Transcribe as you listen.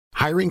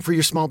Hiring for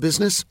your small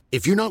business?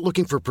 If you're not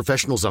looking for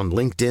professionals on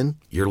LinkedIn,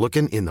 you're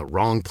looking in the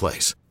wrong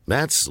place.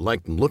 That's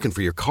like looking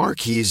for your car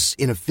keys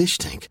in a fish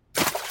tank.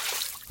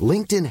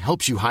 LinkedIn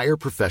helps you hire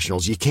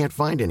professionals you can't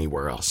find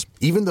anywhere else,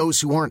 even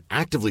those who aren't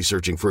actively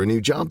searching for a new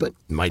job but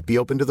might be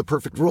open to the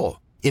perfect role.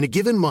 In a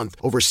given month,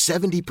 over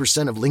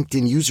 70% of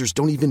LinkedIn users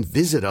don't even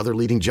visit other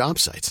leading job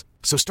sites.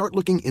 So start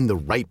looking in the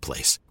right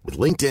place. With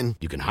LinkedIn,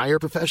 you can hire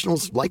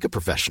professionals like a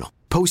professional.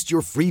 Post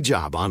your free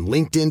job on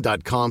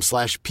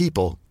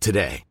linkedin.com/people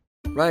today.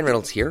 Ryan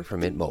Reynolds here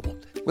from Mint Mobile.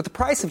 With the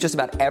price of just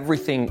about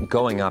everything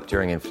going up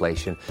during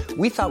inflation,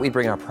 we thought we'd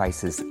bring our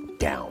prices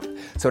down.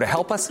 So to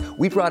help us,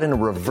 we brought in a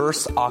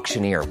reverse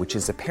auctioneer, which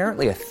is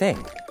apparently a thing.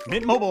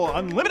 Mint Mobile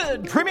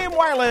Unlimited Premium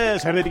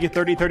Wireless. How to get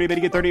 30, 30, bit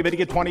to get 30, bit to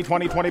get 20,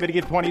 20, 20, bit to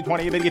get 20,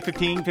 20, bit to get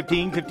 15,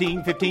 15,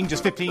 15, 15,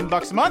 just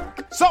 $15 a month?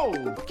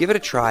 Sold! Give it a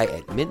try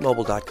at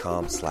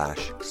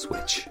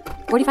mintmobile.com/switch.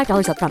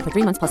 $45 up front for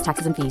 3 months plus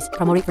taxes and fees.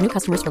 Promo rate for new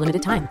customers for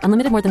limited time.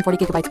 Unlimited more than 40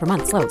 gigabytes per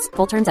month. Slows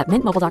full terms at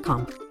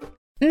mintmobile.com.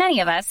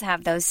 Many of us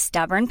have those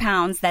stubborn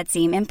pounds that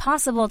seem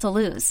impossible to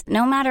lose,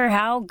 no matter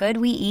how good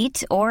we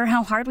eat or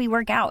how hard we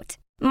work out.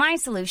 My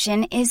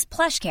solution is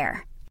PlushCare.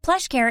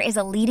 PlushCare is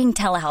a leading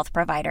telehealth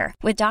provider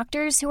with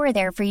doctors who are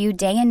there for you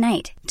day and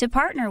night to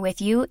partner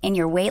with you in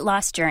your weight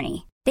loss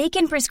journey. They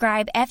can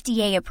prescribe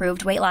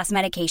FDA-approved weight loss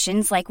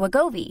medications like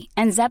Wegovy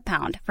and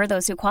Zepbound for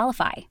those who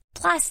qualify.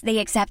 Plus, they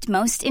accept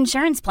most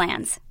insurance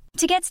plans.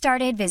 To get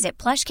started, visit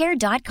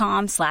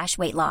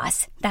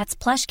plushcare.com/weightloss. That's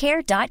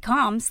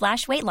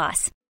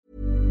plushcare.com/weightloss.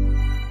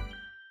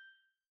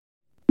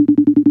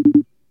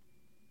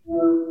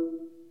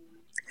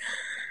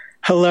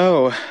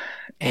 Hello,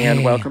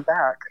 and welcome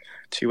back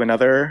to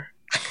another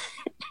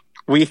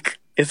week.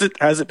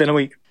 Has it been a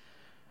week?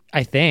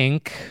 I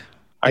think.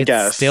 I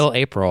guess. It's still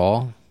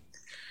April.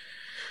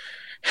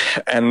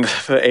 And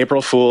the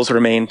April Fools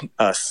remain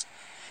us.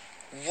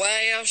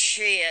 Well,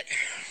 shit.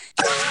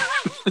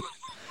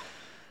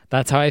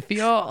 That's how I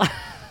feel.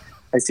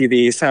 I see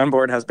the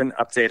soundboard has been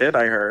updated,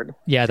 I heard.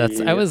 Yeah,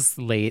 I was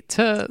late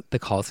to the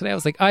call today. I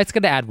was like, oh, it's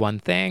going to add one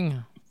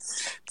thing.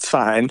 It's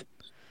fine.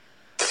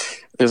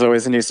 There's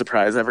always a new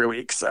surprise every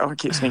week, so it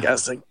keeps me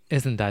guessing.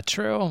 Isn't that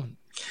true?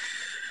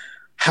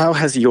 How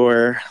has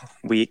your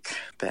week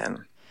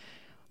been?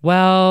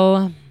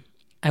 Well,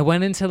 I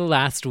went into the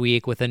last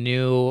week with a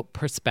new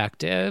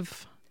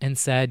perspective and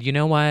said, you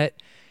know what?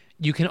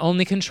 You can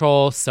only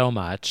control so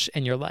much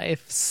in your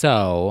life,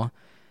 so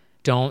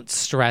don't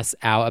stress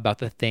out about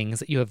the things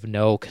that you have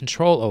no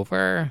control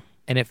over.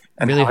 And it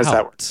really helped. How has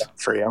that worked out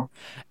for you?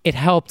 It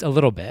helped a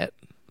little bit.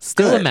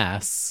 Still Good. a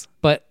mess,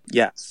 but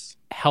yes,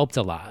 helped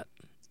a lot.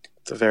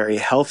 It's a very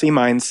healthy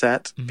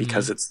mindset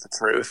because it's the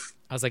truth.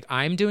 I was like,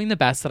 I'm doing the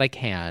best that I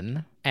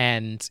can.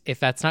 And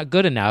if that's not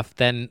good enough,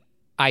 then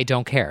I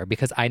don't care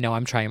because I know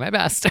I'm trying my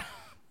best.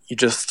 You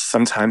just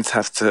sometimes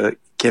have to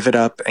give it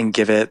up and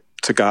give it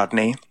to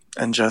Godney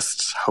and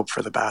just hope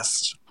for the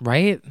best.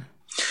 Right?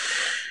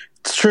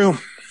 It's true.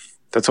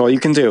 That's all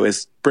you can do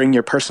is bring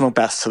your personal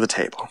best to the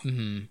table.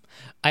 Mm-hmm.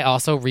 I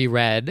also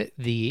reread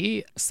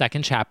the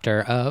second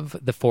chapter of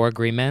The Four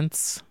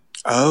Agreements.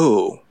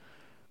 Oh.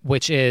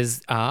 Which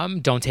is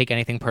don't take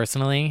anything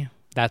personally.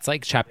 That's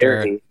like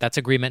that's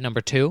agreement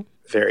number 2.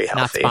 Very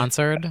healthy. Not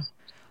sponsored.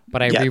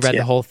 But I reread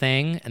the whole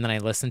thing and then I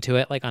listened to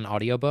it like on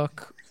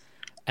audiobook.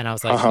 And I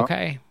was like,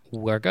 okay,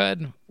 we're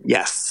good.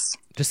 Yes.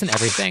 Just in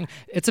everything.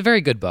 It's a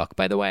very good book,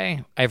 by the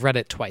way. I've read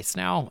it twice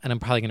now, and I'm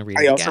probably going to read it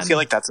again. I also feel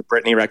like that's a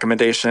Brittany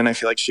recommendation. I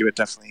feel like she would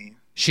definitely...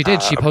 She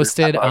did. She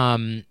posted,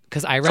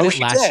 because I read it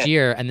last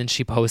year, and then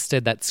she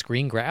posted that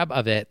screen grab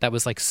of it that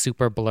was like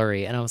super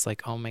blurry, and I was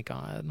like, oh my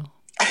God.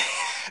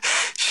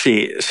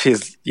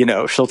 She's,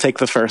 she'll take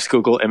the first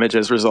Google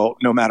Images result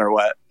no matter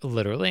what.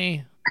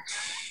 Literally.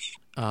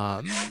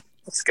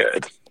 That's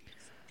good.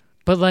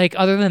 But like,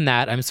 other than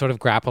that, I'm sort of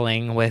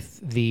grappling with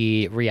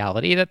the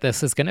reality that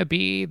this is going to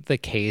be the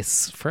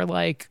case for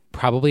like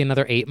probably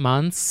another 8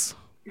 months.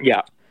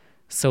 Yeah.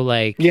 So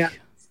like, yeah.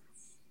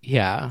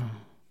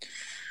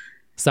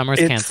 Summer's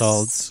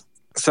canceled.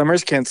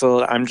 Summer's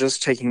canceled. I'm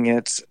just taking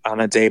it on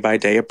a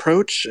day-by-day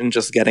approach and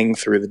just getting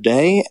through the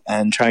day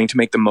and trying to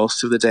make the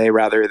most of the day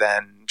rather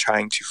than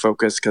trying to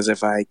focus, because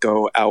if I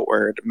go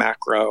outward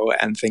macro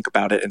and think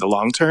about it in the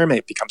long term,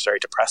 it becomes very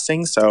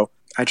depressing. So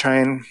I try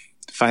and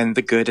find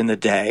the good in the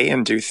day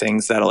and do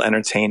things that'll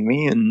entertain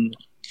me and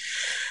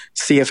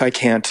see if I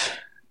can't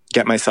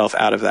get myself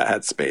out of that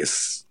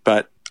headspace.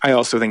 But I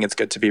also think it's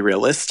good to be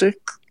realistic,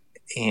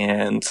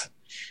 and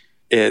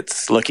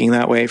it's looking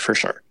that way for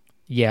sure.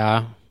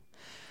 Yeah.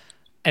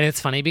 And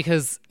it's funny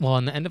because, well,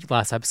 in the end of the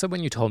last episode,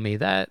 when you told me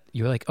that,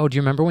 you were like, oh, do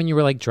you remember when you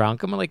were like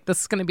drunk? I'm like, this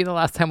is going to be the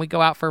last time we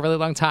go out for a really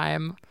long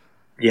time.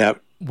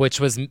 Yep. Which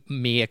was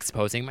me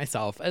exposing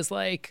myself as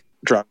like...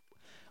 drunk.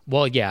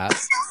 Well, yeah.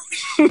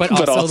 But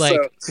also,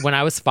 like, when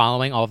I was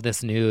following all of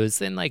this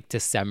news in like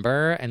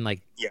December and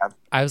like,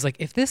 I was like,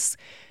 if this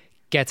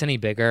gets any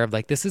bigger,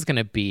 like this is going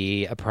to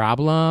be a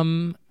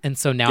problem. And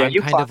so now I'm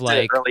kind of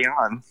like... early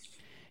on.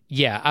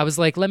 Yeah, I was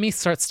like, let me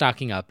start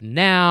stocking up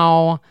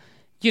now.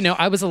 You know,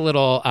 I was a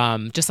little,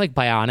 just like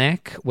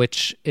Bionic,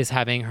 which is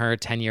having her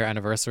 10-year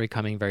anniversary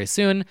coming very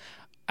soon.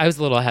 I was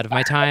a little ahead of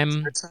my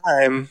time.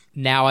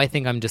 Now I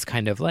think I'm just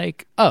kind of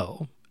like,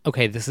 oh,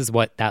 okay, this is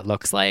what that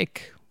looks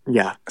like.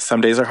 Yeah, some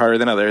days are harder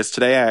than others.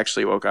 Today I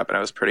actually woke up and I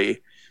was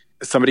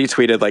somebody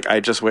tweeted, like, I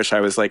just wish I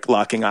was like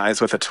locking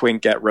eyes with a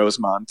twink at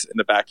Rosemont in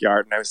the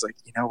backyard. And I was like,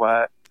 you know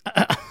what?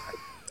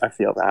 I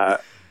feel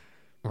that.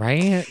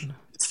 Right?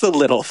 It's the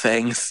little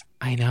things.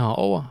 I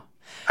know.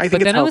 I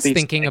think but then I was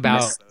thinking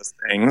about those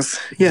things.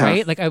 Yeah.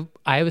 Right? Like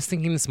I was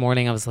thinking this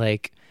morning, I was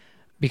like,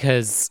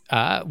 because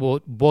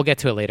we'll get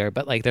to it later,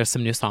 but like there's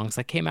some new songs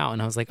that came out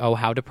and I was like, oh,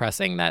 how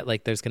depressing that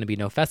like there's going to be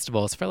no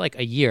festivals for like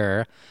a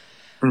year.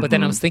 But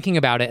then I was thinking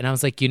about it and I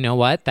was like, you know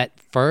what? That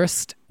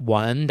first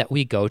one that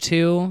we go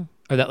to,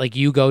 or that like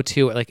you go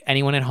to, or like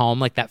anyone at home,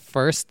 like that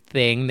first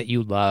thing that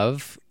you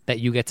love that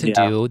you get to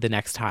do the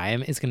next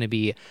time is going to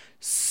be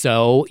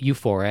so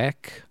euphoric.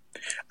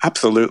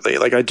 Absolutely.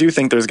 Like, I do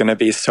think there's going to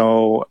be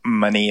so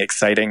many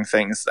exciting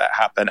things that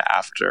happen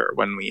after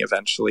when we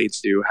eventually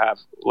do have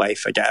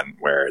life again,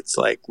 where it's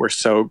like we're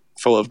so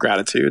full of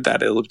gratitude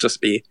that it'll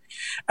just be,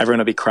 everyone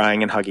will be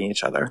crying and hugging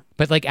each other.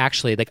 But like,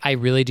 actually, like I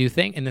really do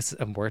think, and this,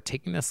 we're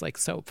taking this like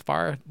so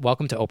far.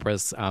 Welcome to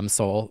Oprah's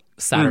Soul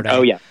Saturday.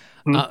 Oh, yeah.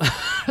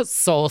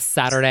 Soul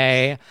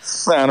Saturday.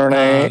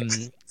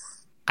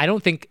 I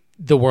don't think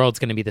the world's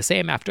going to be the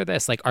same after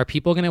this. Like, are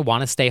people going to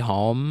want to stay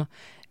home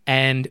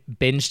and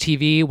binge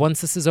TV once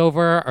this is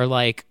over? Or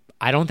like,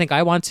 I don't think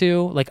I want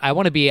to. Like, I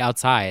want to be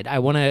outside. I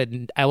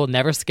will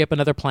never skip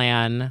another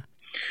plan.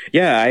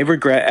 Yeah, I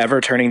regret ever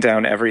turning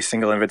down every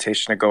single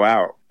invitation to go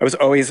out. I was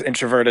always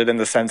introverted in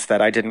the sense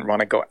that I didn't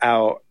want to go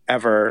out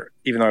ever,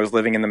 even though I was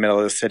living in the middle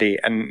of the city.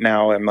 And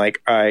now I'm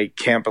like, I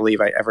can't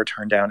believe I ever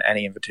turned down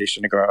any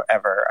invitation to go out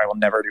ever. I will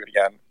never do it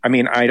again. I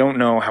mean, I don't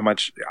know how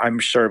much, I'm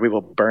sure we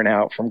will burn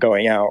out from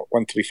going out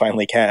once we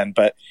finally can,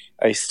 but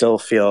I still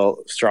feel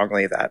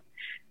strongly that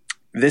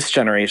this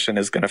generation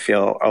is going to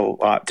feel a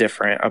lot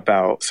different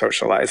about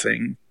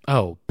socializing.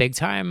 Oh, big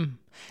time.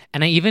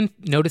 And I even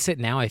notice it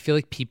now. I feel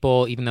like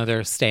people, even though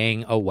they're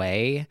staying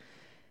away,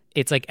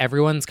 it's like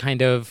everyone's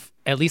kind of,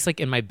 at least like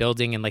in my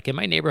building and like in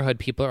my neighborhood,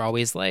 people are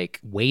always like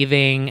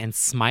waving and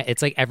smile.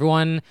 It's like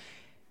everyone,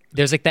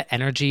 there's like that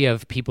energy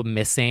of people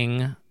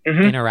missing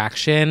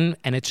interaction,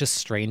 and it's just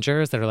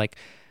strangers that are like,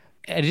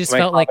 it just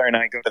felt like... My father and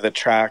I go to the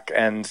track,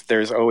 and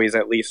there's always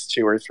at least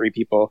 2 or 3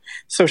 people,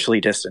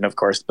 socially distant, of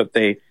course, but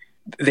they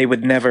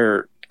would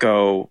never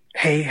go,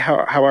 hey,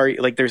 how are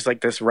you? Like, there's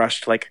like this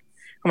rushed, like,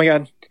 oh my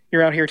God,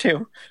 you're out here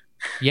too.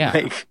 Yeah.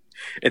 Like,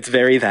 it's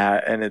very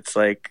that. And it's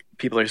like,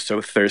 people are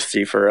so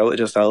thirsty for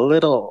just a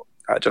little,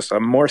 just a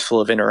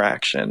morsel of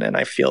interaction. And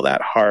I feel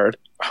that hard.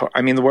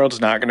 I mean, the world's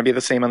not going to be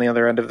the same on the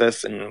other end of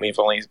this. And we've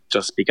only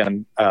just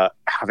begun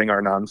having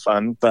our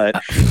non-fun.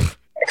 But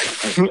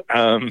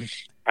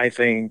I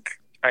think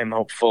I'm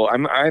hopeful.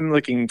 I'm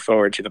looking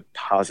forward to the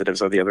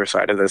positives of the other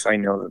side of this. I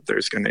know that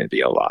there's going to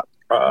be a lot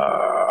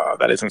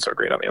that isn't so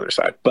great on the other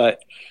side.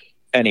 But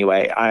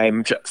anyway,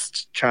 I'm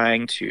just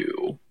trying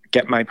to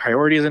get my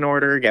priorities in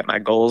order, get my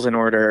goals in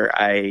order.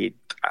 I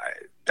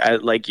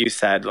like you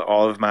said,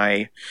 all of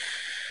my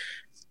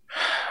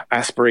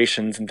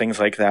aspirations and things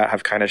like that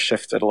have kind of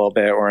shifted a little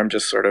bit, or I'm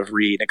just sort of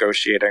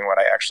renegotiating what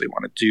I actually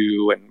want to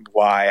do and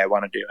why I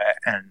want to do it.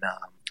 And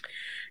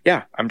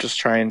yeah, I'm just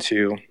trying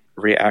to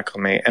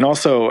reacclimate. And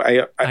also,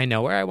 I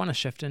know where I want to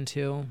shift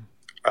into.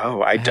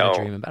 Oh, I don't.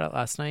 Had a dream about it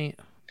last night.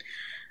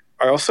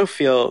 I also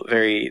feel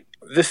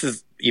this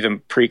is even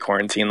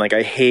pre-quarantine. Like,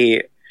 I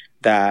hate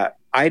that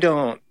I'm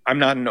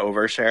not an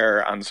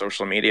overshare on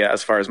social media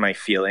as far as my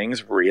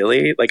feelings,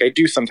 really. Like, I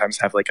do sometimes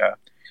have like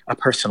a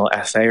personal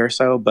essay or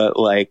so, but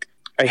like,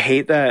 I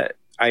hate that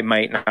I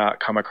might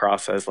not come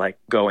across as like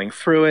going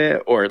through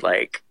it or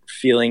like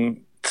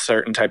feeling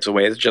certain types of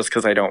ways just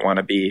because I don't want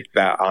to be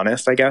that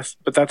honest, I guess.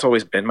 But that's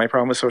always been my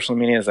problem with social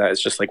media, is that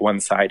it's just like one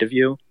side of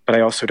you. But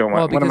I also don't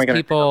want, what am I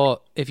going to do?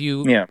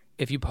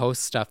 If you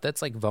post stuff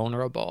that's like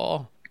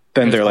vulnerable,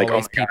 then they're like,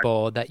 always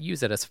people that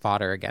use it as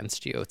fodder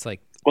against you. It's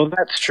like, well,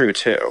 that's true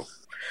too.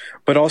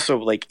 But also,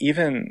 like,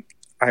 even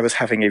I was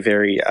having a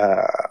very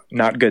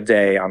not good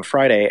day on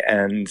Friday,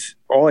 and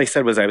all I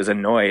said was I was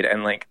annoyed,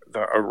 and like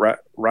a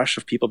rush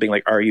of people being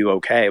like, "Are you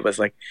okay?" was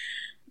like,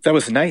 that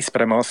was nice,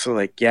 but I'm also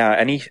like, yeah,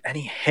 any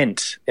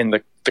hint in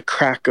the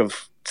crack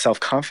of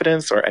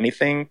self-confidence or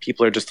anything,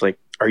 people are just like,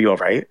 "Are you all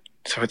right?"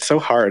 So it's so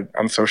hard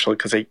on social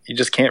because you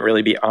just can't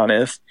really be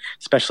honest,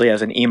 especially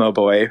as an emo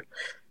boy.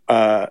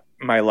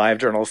 My live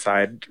journal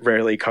side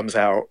rarely comes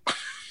out.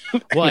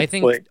 Well, I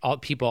think all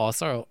people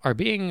also are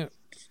being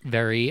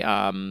very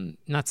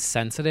not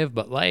sensitive,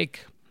 but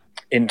like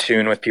in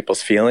tune with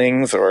people's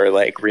feelings, or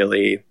like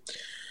really.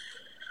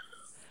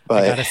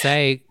 But I gotta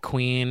say,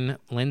 Queen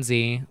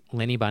Linny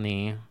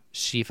Bunny,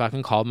 she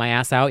fucking called my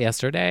ass out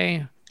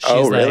yesterday.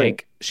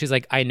 She's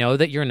like, I know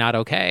that you're not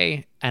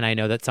okay, and I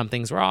know that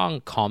something's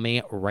wrong. Call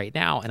me right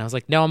now. And I was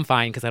like, no, I'm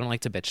fine, because I don't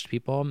like to bitch to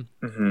people.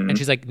 And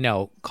she's like,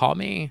 no, call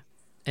me.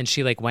 And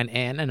she like went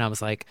in, and I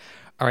was like,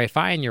 all right,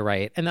 fine, you're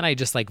right. And then I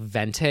just like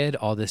vented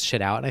all this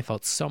shit out, and I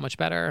felt so much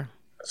better.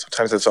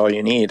 sometimes it's all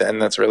you need.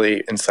 And that's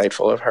really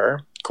insightful of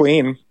her.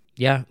 Queen.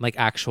 Yeah, like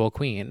actual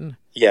queen.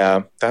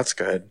 Yeah, that's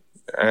good.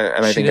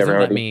 And I think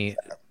everyone...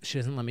 She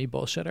doesn't let me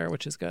bullshit her,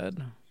 which is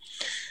good.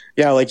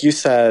 Yeah, like you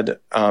said,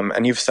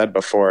 and you've said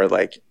before,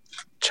 like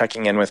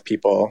checking in with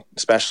people,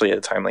 especially at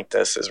a time like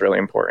this, is really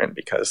important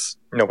because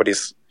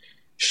nobody's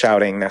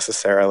shouting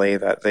necessarily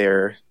that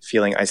they're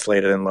feeling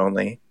isolated and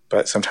lonely.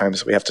 But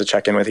sometimes we have to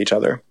check in with each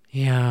other.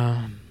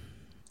 Yeah.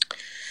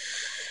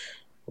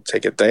 We'll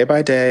take it day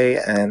by day,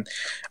 and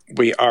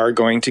we are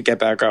going to get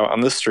back out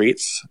on the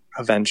streets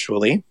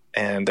eventually,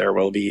 and there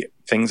will be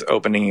things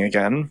opening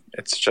again.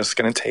 It's just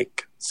going to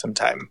take some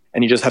time.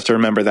 And you just have to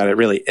remember that it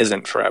really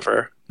isn't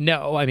forever.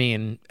 No, I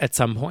mean, at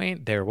some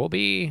point there will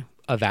be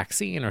a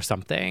vaccine or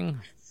something.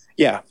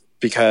 Yeah,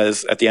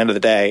 because at the end of the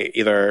day,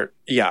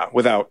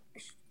 without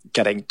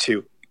getting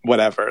to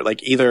whatever,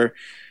 like either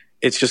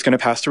it's just going to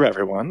pass through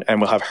everyone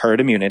and we'll have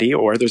herd immunity,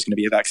 or there's going to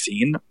be a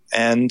vaccine.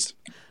 And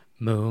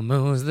Moo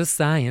Moo's the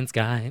science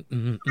guy.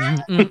 Isn't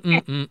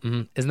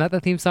that the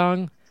theme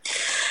song?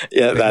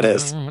 Yeah, that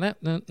is. I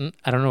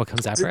don't know what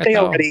comes after it,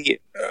 though.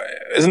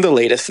 Isn't the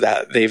latest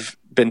that they've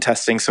been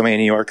testing so many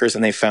New Yorkers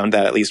and they found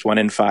that at least 1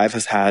 in 5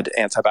 has had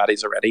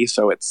antibodies already.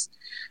 So it's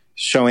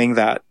showing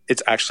that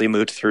it's actually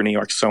moved through New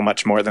York so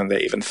much more than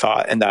they even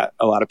thought, and that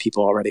a lot of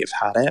people already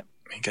have had it.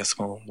 I guess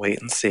we'll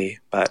wait and see.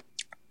 But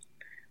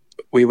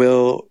we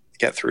will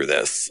get through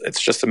this.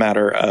 It's just a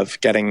matter of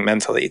getting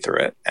mentally through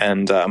it.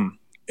 And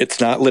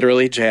it's not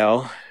literally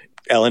jail.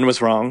 Ellen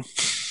was wrong.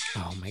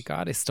 Oh my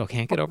God, I still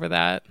can't get over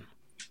that.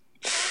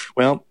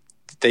 Well,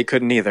 they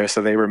couldn't either,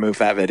 so they removed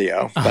that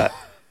video. But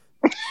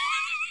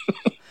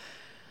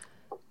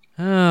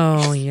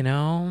oh, you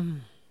know.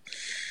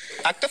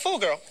 Act the fool,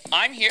 girl.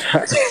 I'm here.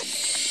 Act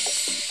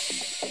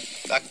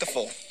the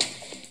fool.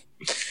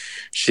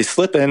 She's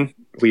slipping.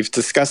 We've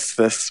discussed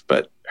this,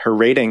 but her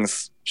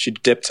ratings, she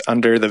dipped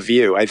under The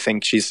View. I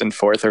think she's in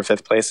 4th or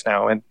 5th place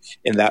now in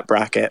that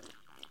bracket.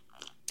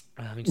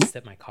 Let me just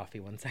sip my coffee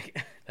 1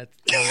 second. That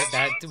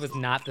was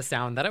not the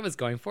sound that I was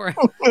going for.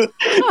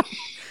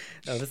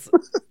 No,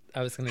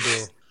 I was going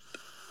to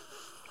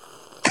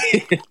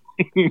do...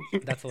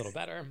 That's a little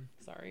better.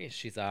 Sorry.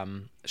 She's a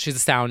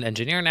sound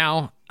engineer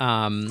now.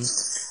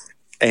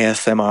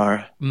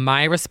 ASMR.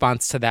 My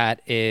response to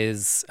that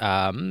is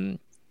The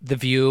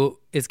View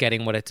is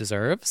getting what it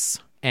deserves,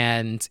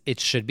 and it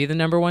should be the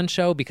number one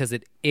show because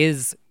it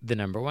is the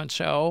number one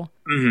show.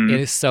 Mm-hmm.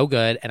 It is so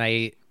good, and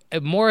I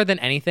more than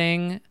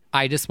anything,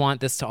 I just want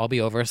this to all be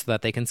over so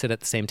that they can sit at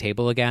the same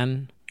table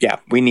again. Yeah,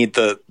 we need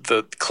the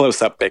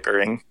close-up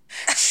bickering.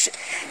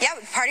 Yeah,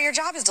 part of your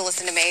job is to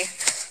listen to me.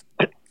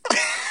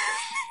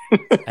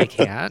 I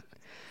can't.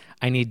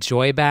 I need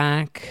Joy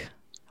back.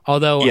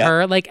 Although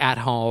her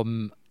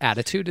at-home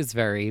attitude is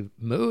very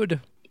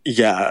mood.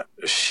 Yeah,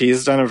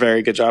 she's done a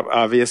very good job.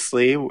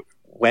 Obviously,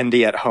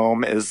 Wendy at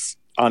home is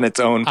on its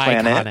own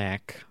planet.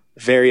 Iconic.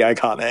 Very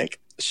iconic.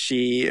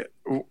 She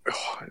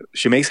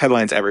makes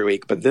headlines every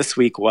week, but this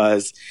week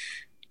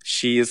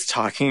she's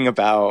talking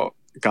about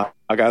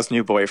Gaga's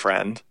new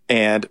boyfriend,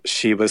 and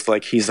she was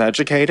like, he's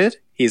educated,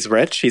 he's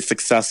rich, he's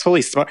successful,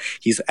 he's smart,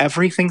 he's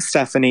everything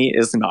Stephanie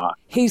is not.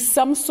 He's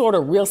some sort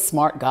of real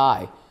smart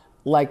guy,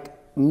 like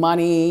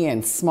money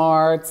and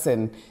smarts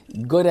and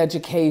good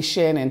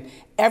education and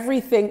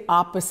everything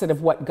opposite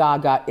of what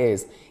Gaga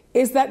is.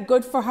 Is that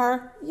good for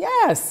her?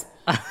 Yes.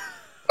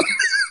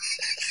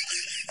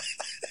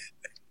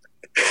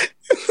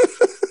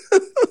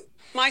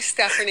 My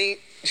Stephanie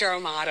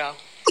Germano.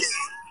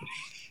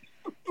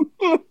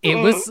 It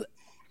was,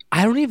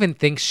 I don't even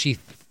think she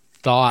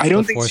thought. I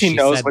don't think she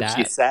knows what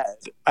she said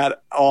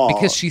at all.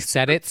 Because she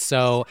said it,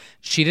 so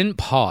she didn't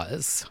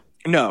pause.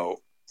 No.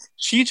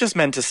 She just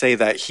meant to say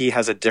that he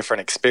has a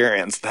different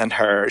experience than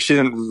her. She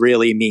didn't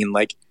really mean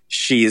like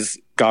she's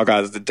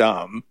Gaga's the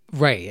dumb.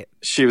 Right.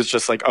 She was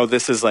just like, oh,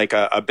 this is like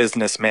a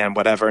businessman,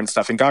 whatever and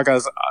stuff. And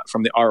Gaga's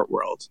from the art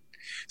world.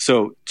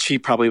 So she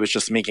probably was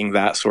just making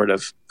that sort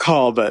of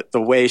call, but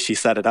the way she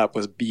set it up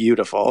was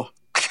beautiful.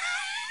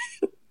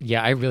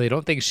 Yeah, I really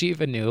don't think she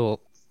even knew.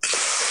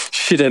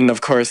 She didn't.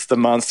 Of course, the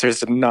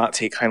monsters did not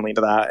take kindly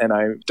to that, and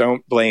I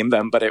don't blame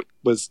them, but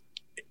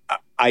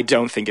I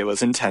don't think it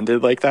was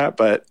intended like that,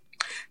 but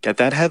get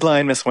that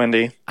headline, Miss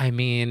Wendy. I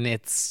mean,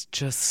 it's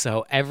just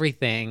so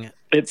everything.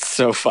 It's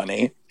so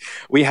funny.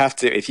 We have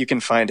to, if you can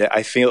find it,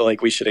 I feel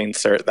like we should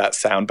insert that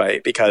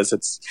soundbite because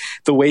it's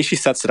the way she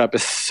sets it up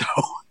is so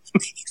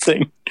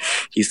amazing.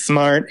 He's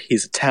smart.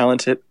 He's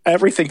talented.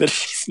 Everything that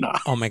she's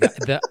not. Oh my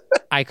God.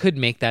 I could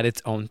make that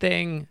its own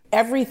thing.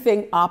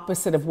 Everything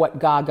opposite of what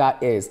Gaga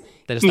is.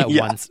 That is that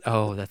once.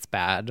 Oh, that's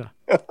bad.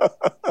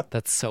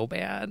 That's so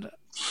bad.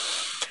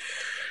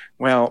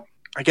 Well,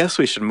 I guess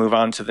we should move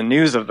on to the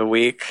news of the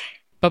week.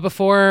 But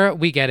before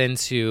we get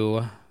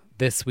into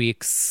this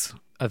week's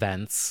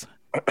events,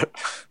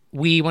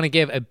 we want to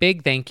give a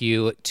big thank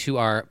you to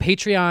our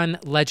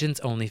Patreon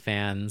Legends Only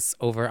fans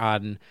over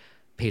on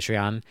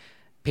Patreon,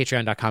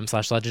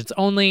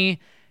 patreon.com/legendsonly.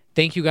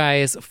 Thank you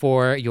guys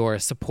for your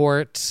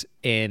support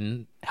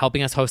in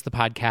helping us host the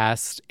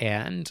podcast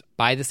and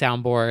buy the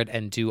soundboard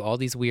and do all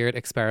these weird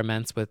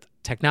experiments with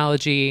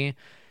technology.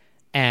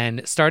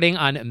 And starting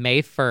on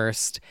May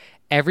 1st,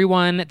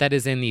 everyone that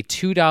is in the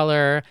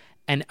 $2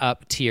 and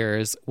up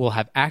tiers will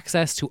have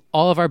access to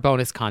all of our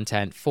bonus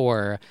content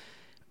for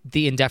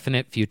the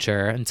indefinite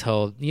future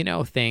until,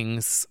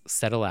 things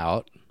settle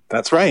out.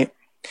 That's right.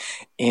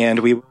 And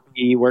we will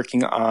be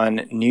working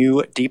on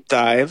new deep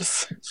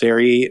dives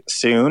very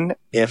soon.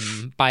 If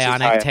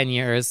Bionic 10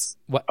 years.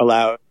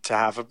 Allowed to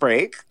have a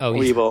break.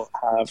 We will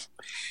have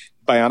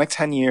Bionic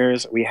 10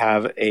 years. We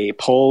have a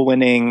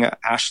poll-winning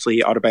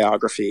Ashley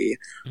autobiography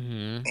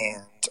and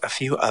a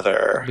few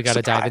other We got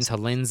to dive into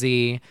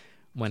Lindsay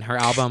when her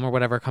album or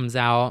whatever comes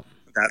out.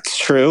 That's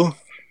true.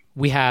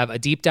 We have a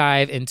deep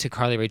dive into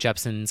Carly Rae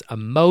Jepsen's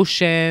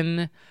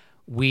Emotion.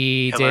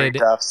 We Hillary did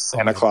Duff's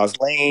Santa Claus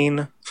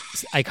Lane.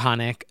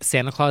 Iconic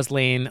Santa Claus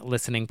Lane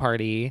listening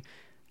party.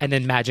 And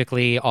then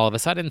magically, all of a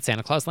sudden,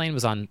 Santa Claus Lane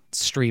was on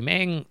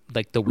streaming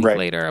like the week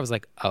later. I was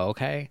like, oh,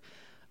 okay.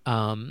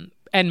 And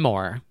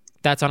more.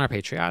 That's on our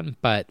Patreon.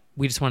 But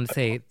we just wanted to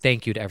say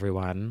thank you to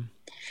everyone.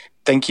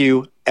 Thank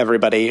you,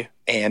 everybody.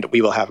 And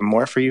we will have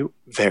more for you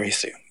very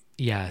soon.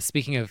 Yeah,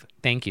 speaking of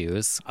thank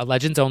yous, a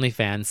Legends Only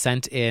fan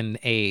sent in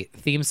a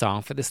theme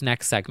song for this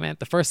next segment,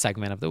 the first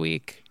segment of the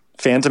week.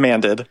 Fan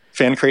demanded,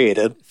 fan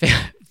created.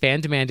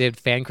 Fan demanded,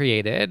 fan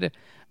created.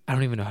 I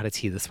don't even know how to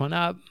tee this one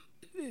up.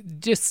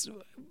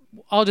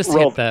 I'll just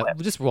roll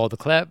the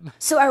clip.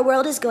 So our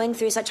world is going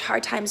through such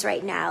hard times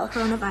right now.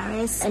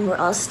 Coronavirus, and we're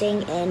all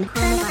staying in.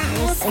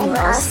 Coronavirus, and we're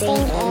all staying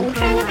in.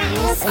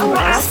 Coronavirus, and we're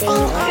all staying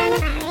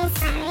in.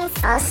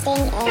 All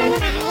staying in.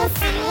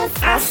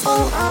 All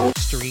staying in.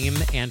 Stream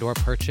and or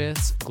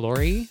purchase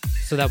Glory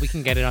so that we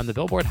can get it on the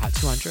Billboard Hot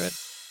 200.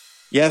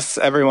 Yes,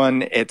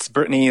 everyone, it's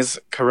Britney's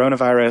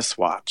Coronavirus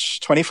Watch.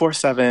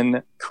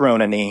 24/7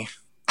 Corona-ny.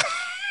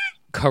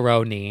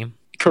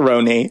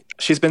 Corona.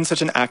 She's been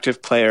such an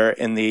active player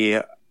in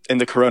the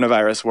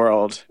coronavirus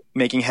world,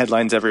 making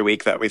headlines every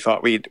week that we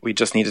thought we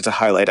just needed to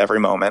highlight every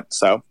moment.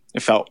 So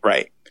it felt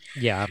right.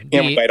 Yeah.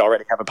 And we might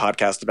already have a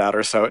podcast about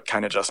her, so it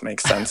kind of just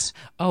makes sense.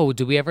 Oh,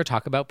 do we ever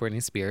talk about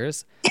Britney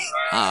Spears?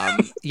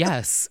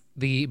 Yes.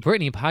 The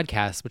Britney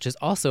podcast, which is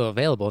also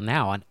available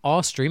now on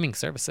all streaming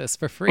services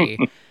for free.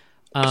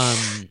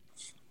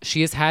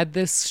 She has had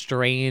this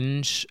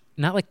strange,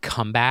 not like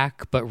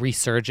comeback, but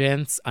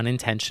resurgence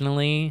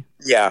unintentionally.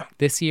 Yeah.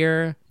 This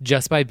year,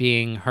 just by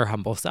being her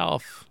humble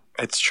self.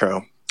 It's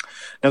true.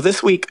 Now,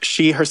 this week,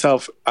 she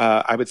herself,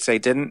 I would say,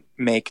 didn't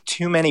make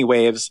too many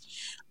waves.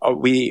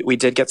 We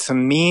did get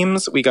some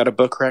memes. We got a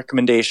book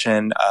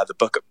recommendation, The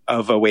Book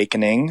of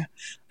Awakening.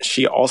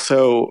 She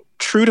also,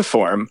 true to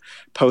form,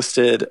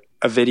 posted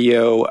a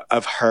video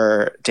of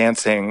her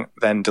dancing,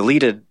 then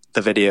deleted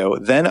the video,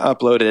 then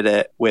uploaded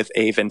it with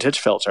a vintage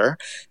filter,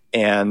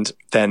 and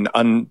then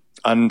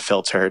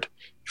unfiltered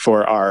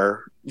for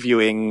our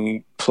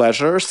viewing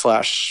pleasure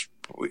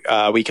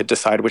 / we could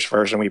decide which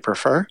version we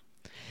prefer.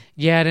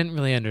 Yeah, I didn't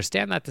really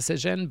understand that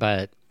decision,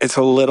 but it's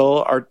a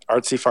little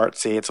artsy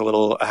fartsy. It's a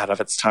little ahead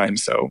of its time.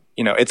 So,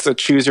 it's a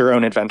choose your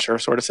own adventure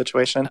sort of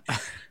situation.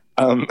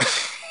 And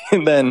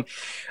then,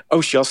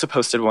 she also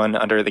posted one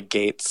under the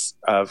gates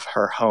of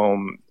her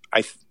home.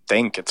 I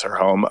think it's her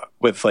home,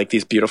 with like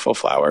these beautiful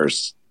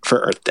flowers for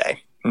Earth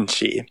Day. And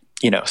she,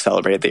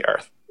 celebrated the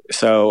earth.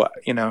 So,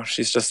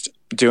 she's just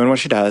doing what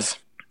she does.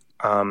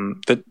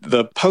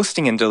 The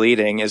posting and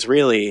deleting is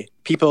really,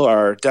 people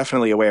are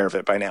definitely aware of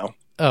it by now.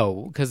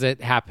 Oh, because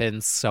it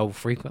happens so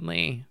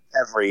frequently.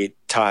 Every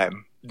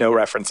time. No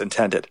reference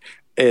intended.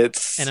 And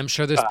I'm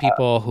sure there's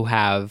people who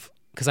have,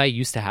 because I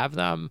used to have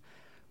them,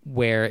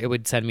 where it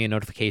would send me a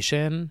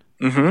notification.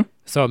 Mm-hmm.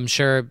 So I'm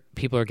sure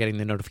people are getting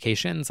the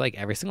notifications like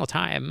every single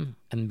time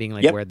and being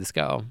like, where'd this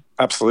go?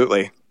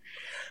 Absolutely.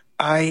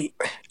 I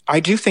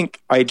do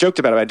think, I joked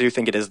about it, I do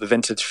think it is the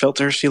vintage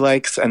filter she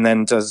likes and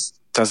then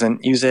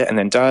doesn't use it and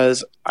then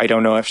does. I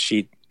don't know if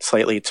she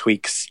slightly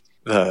tweaks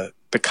the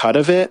cut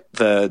of it,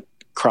 the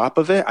crop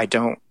of it. I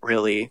don't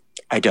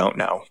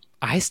know.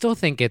 I still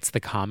think it's the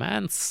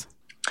comments.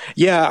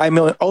 Yeah, I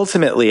mean,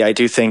 ultimately, I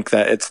do think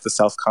that it's the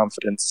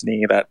self-confidence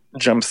knee that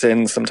jumps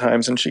in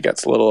sometimes, and she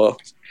gets a little...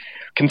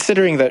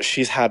 Considering that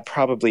she's had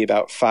probably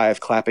about 5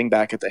 clapping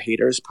back at the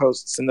haters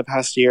posts in the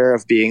past year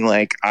of being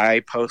like,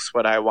 I post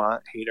what I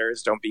want,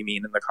 haters, don't be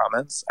mean in the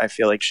comments. I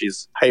feel like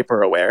she's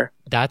hyper aware.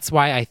 That's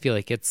why I feel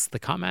like it's the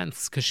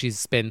comments, because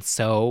she's been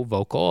so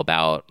vocal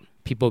about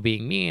people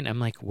being mean. I'm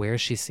like, where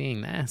is she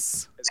seeing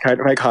this? It's kind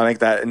of iconic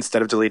that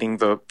instead of deleting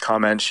the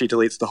comment, she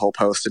deletes the whole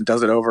post and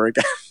does it over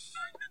again.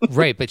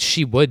 Right, but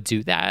she would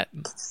do that.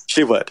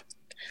 She would.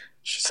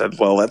 She said,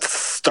 well, let's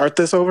start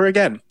this over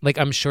again. Like,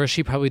 I'm sure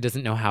she probably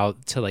doesn't know how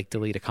to, like,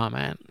 delete a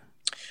comment.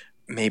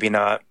 Maybe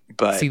not,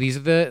 but... See, these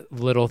are the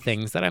little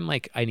things that I'm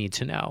like, I need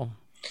to know.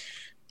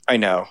 I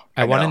know.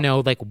 I want to know,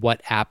 like,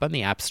 what app on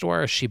the App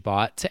Store she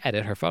bought to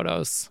edit her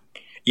photos.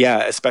 Yeah,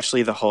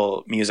 especially the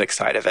whole music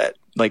side of it.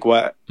 Like,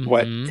 what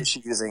is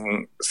she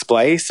using?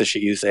 Splice? Is she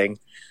using,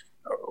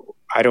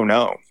 I don't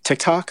know,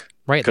 TikTok?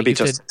 Right. Could like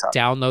be you just could TikTok.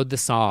 download the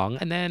song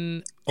and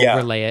then Yeah.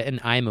 overlay it in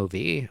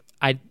iMovie.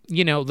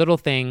 Little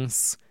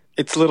things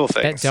It's little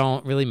that things.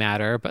 don't really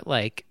matter, but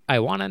like, I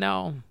want to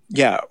know.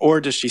 Yeah, or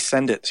does she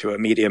send it to a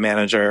media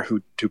manager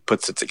who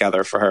puts it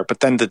together for her? But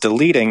then the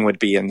deleting would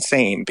be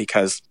insane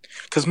because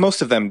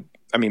most of them,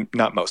 I mean,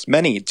 not most,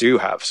 many do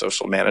have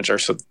social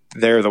managers. So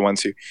they're the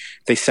ones who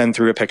they send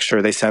through a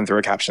picture, they send through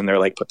a caption, they're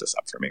like, put this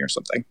up for me or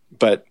something.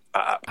 But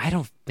I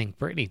don't think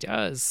Britney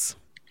does.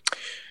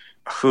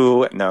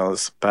 Who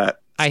knows?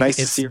 But it's nice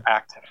to see her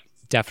active.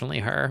 Definitely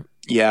her.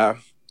 Yeah.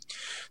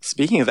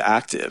 Speaking of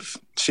active,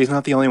 she's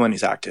not the only one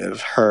who's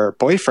active. Her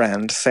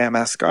boyfriend, Sam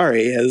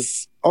Asghari,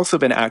 has also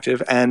been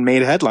active and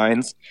made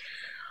headlines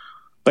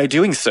by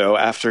doing so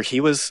after he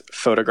was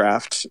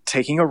photographed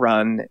taking a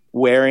run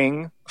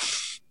wearing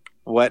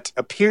what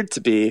appeared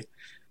to be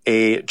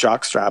a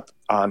jockstrap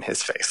on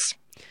his face.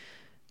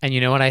 And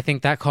you know what I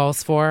think that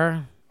calls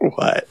for?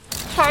 What?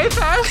 High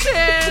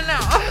fashion!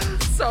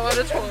 So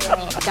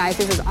editorial. Guys,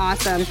 this is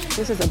awesome.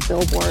 This is a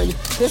billboard.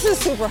 This is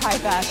super high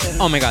fashion.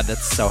 Oh my God,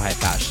 that's so high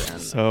fashion.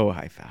 So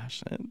high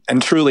fashion.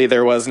 And truly,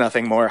 there was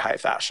nothing more high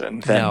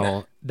fashion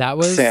than that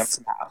was Sam's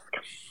mask.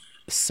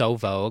 So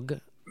Vogue.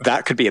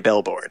 That could be a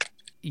billboard.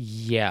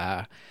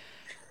 Yeah.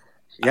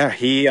 Yeah,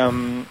 he,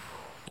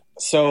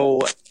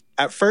 so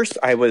at first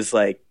I was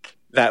like,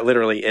 that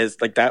literally is,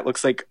 like, that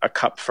looks like a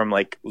cup from,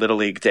 like, Little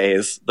League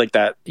days. Like,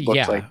 that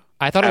looks like...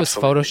 I thought it was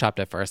Photoshopped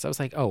at first. I was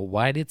like, oh,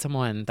 why did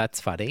someone... That's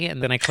funny.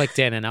 And then I clicked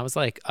in and I was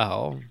like,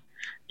 oh.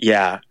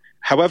 Yeah.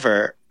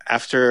 However,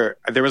 after...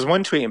 There was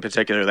one tweet in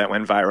particular that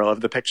went viral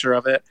of the picture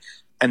of it.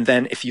 And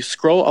then if you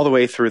scroll all the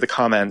way through the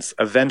comments,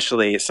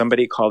 eventually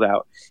somebody called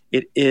out,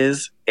 it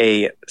is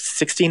a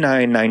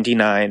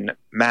 $69.99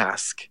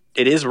 mask.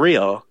 It is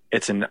real.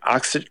 It's an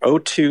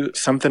O2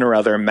 something or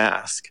other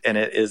mask, and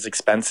it is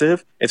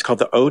expensive. It's called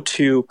the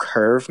O2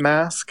 Curve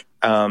mask.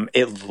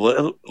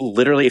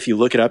 Literally, if you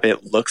look it up,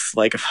 it looks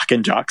like a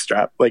fucking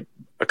jockstrap, like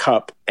a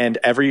cup. And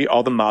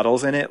all the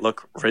models in it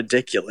look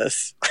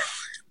ridiculous.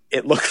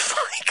 It looks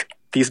like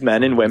these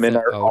men and women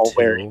are all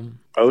wearing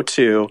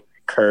O2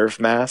 Curve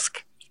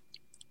mask.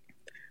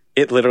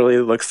 It literally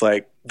looks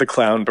like the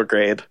Clown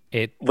Brigade.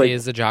 It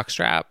is a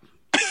jockstrap.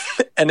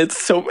 And it's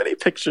so many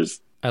pictures.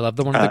 I love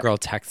the one of the girl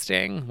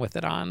texting with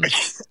it on.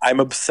 I'm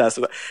obsessed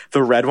with it.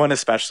 The red one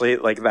especially,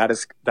 like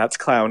that's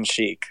clown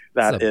chic.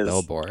 That is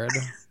billboard.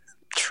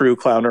 True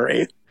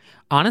clownery.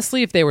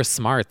 Honestly, if they were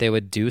smart, they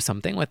would do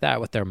something with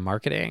that with their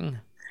marketing.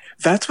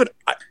 That's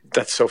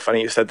so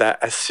funny you said that.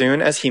 As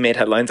soon as he made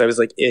headlines, I was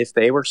like, if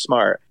they were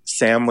smart,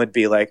 Sam would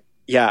be like,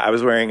 yeah, I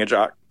was wearing a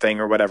jock thing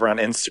or whatever on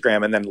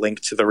Instagram and then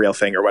linked to the real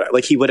thing or whatever.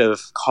 Like he would have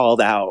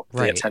called out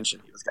the attention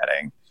he was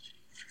getting.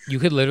 You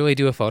could literally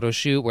do a photo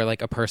shoot where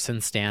like a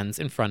person stands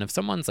in front of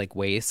someone's like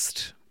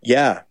waist.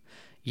 Yeah.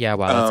 Yeah,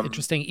 wow, that's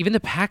interesting. Even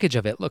the package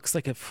of it looks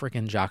like a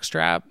freaking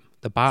jockstrap.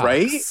 The box.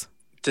 Right?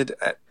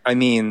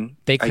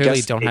 They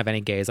clearly don't have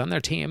any gays on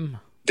their team.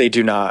 They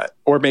do not.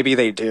 Or maybe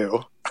they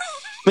do.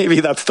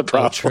 Maybe that's the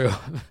problem. Oh, true.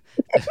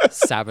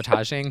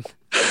 Sabotaging.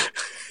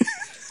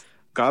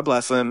 God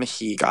bless him.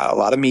 He got a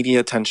lot of media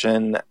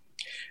attention.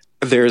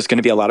 There's going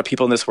to be a lot of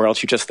people in this world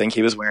who just think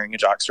he was wearing a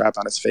jockstrap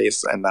on his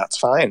face, and that's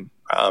fine.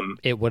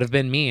 It would have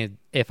been me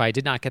if I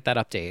did not get that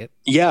update.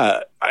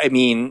 Yeah. I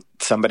mean,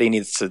 somebody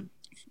needs to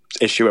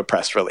issue a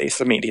press release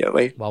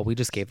immediately. Well, we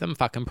just gave them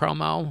fucking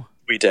promo.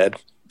 We did.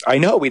 I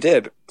know we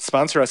did.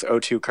 Sponsor us,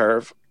 O2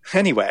 Curve.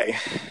 Anyway,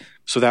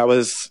 so that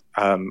was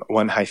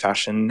one high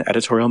fashion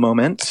editorial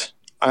moment.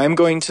 I'm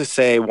going to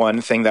say one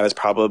thing that is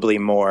probably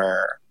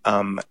more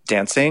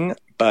dancing,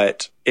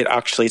 but it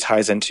actually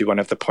ties into one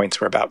of the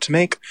points we're about to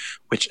make,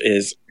 which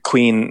is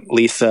Queen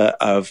Lisa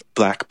of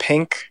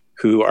Blackpink,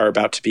 who are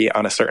about to be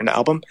on a certain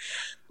album,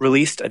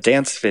 released a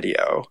dance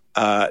video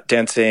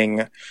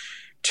dancing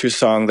to a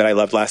song that I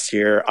loved last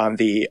year on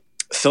the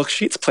Silk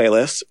Sheets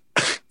playlist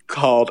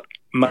called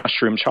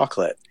Mushroom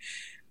Chocolate.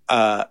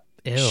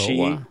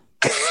 Ew.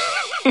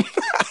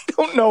 I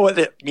don't know what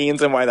it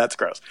means and why that's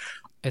gross.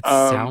 It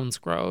sounds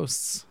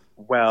gross.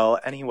 Well,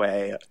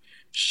 anyway,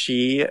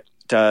 she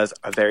does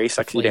a very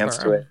sexy dance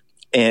to it.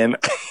 And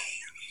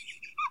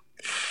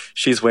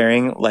she's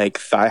wearing like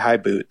thigh-high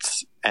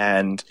boots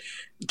and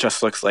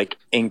just looks like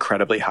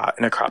incredibly hot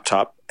in a crop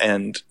top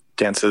and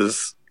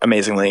dances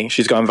amazingly.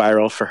 She's gone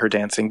viral for her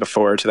dancing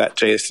before to that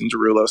Jason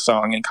Derulo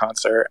song in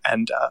concert.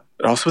 And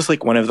it also was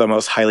like one of the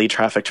most highly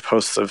trafficked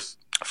posts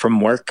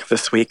from work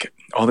this week.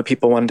 All the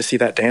people wanted to see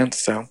that dance,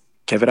 so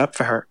give it up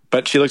for her.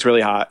 But she looks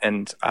really hot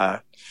and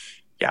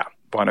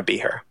want to be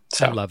her.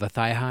 So I love a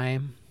thigh high.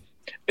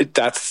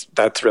 That's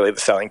really the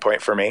selling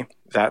point for me.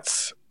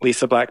 That's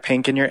Lisa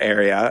Blackpink in your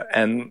area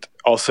and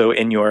also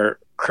in your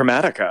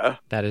Chromatica.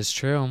 That is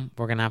true.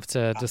 We're going to have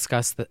to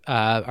discuss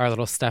our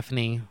little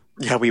Stephanie.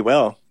 Yeah, we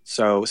will.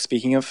 So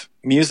speaking of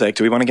music,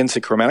 do we want to get into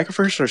Chromatica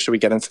first or should we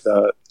get into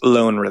the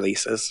lone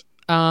releases?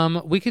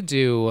 We could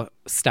do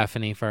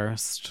Stephanie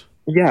first.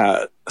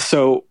 Yeah.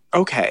 So,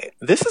 okay.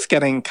 This is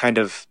getting kind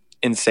of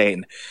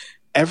insane.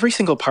 Every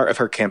single part of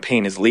her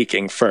campaign is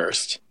leaking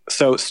first.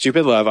 So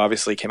Stupid Love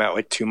obviously came out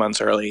like 2 months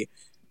early.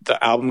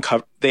 the album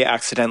cover, they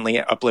accidentally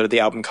uploaded the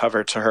album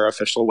cover to her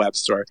official web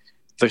store.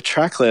 The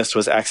track list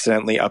was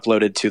accidentally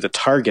uploaded to the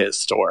Target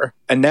store.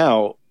 And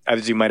now,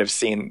 as you might have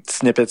seen,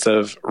 snippets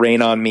of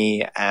Rain on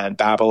Me and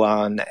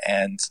Babylon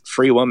and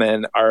Free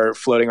Woman are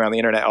floating around the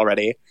internet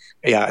already.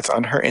 Yeah, it's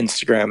on her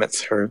Instagram.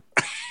 It's her.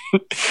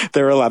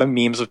 There are a lot of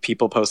memes of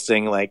people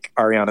posting like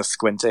Ariana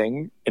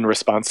squinting in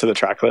response to the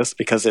track list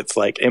because it's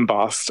like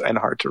embossed and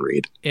hard to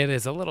read. It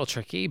is a little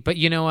tricky, but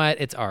you know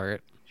what? It's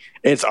art.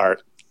 It's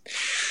art.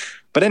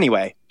 But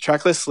anyway,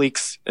 track list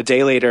leaks. A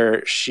day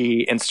later,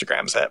 she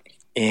Instagrams it.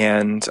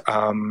 And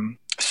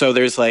so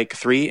there's like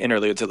 3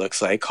 interludes, it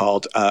looks like,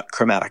 called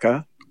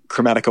Chromatica.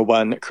 Chromatica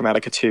 1,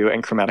 Chromatica 2,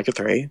 and Chromatica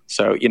 3.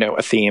 So, you know,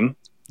 a theme.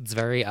 It's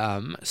very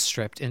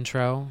stripped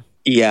intro.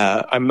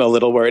 Yeah, I'm a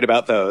little worried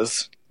about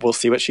those. We'll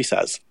see what she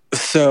says.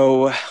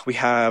 So we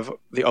have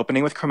the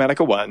opening with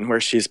Chromatica 1, where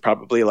she's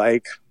probably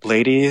like,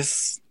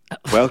 ladies,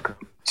 welcome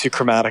to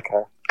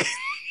Chromatica.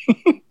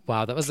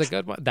 Wow, that was a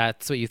good one.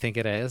 That's what you think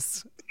it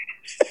is?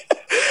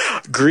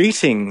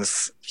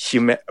 Greetings,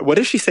 what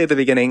does she say at the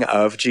beginning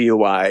of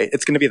GUI?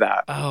 It's going to be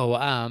that. Oh,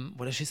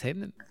 what does she say?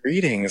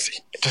 Greetings.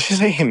 Does she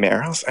say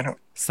Himeros? I don't.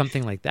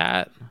 Something like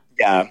that.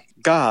 Yeah,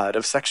 God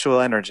of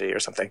sexual energy or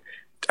something.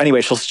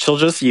 Anyway, she'll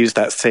just use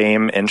that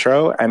same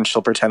intro and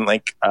she'll pretend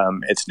like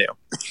it's new.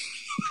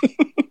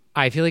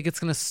 I feel like it's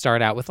going to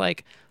start out with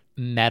like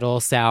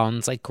metal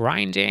sounds, like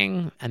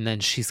grinding, and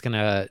then she's going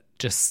to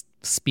just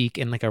speak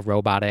in like a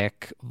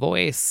robotic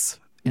voice.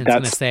 And it's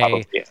going to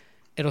say,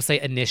 it'll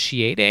say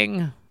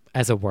initiating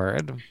as a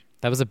word.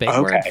 That was a big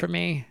word for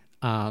me.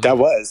 That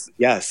was,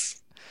 yes.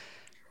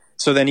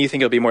 So then you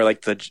think it'll be more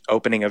like the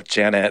opening of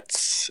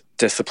Janet's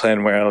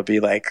Discipline, where it'll be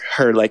like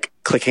her like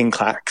clicking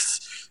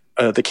clacks,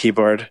 the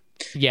keyboard.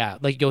 Yeah,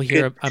 like you'll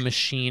hear a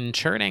machine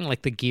churning,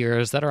 like the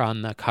gears that are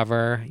on the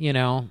cover, you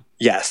know?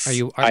 Yes,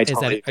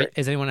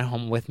 is anyone at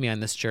home with me on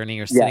this journey?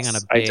 You're sitting on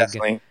a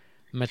big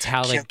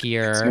metallic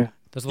gear.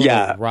 There's a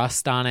little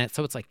rust on it,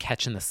 so it's like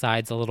catching the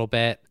sides a little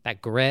bit.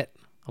 That grit,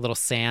 a little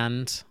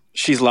sand.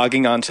 She's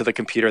logging on to the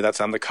computer that's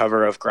on the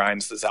cover of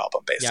Grimes'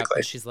 album, basically.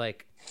 Yeah, she's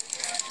like...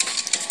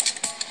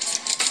 It's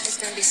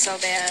going to be so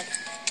bad.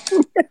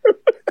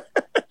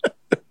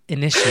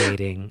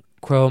 Initiating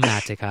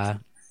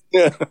Chromatica.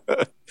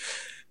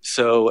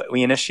 So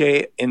we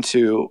initiate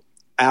into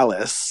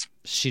Alice.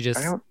 She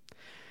just,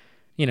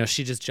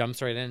 she just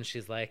jumps right in.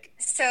 She's like...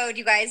 So do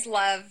you guys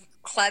love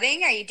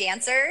clubbing? Are you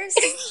dancers?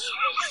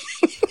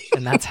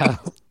 And that's how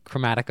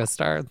Chromatica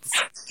starts.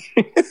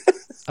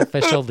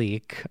 Official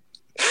leak.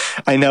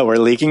 I know, we're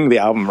leaking the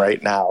album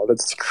right now.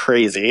 That's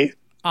crazy.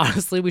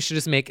 Honestly, we should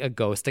just make a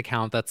ghost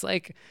account that's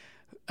like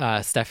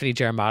Stephanie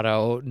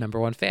Germano,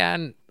 #1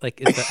 fan,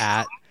 like is the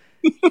at.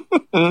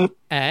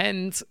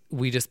 And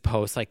we just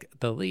post like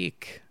the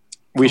leak.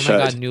 We should. Oh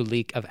my God, new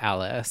leak of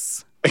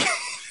Alice.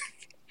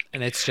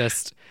 And it's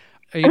just,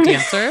 are you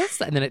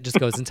dancers? And then it just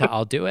goes into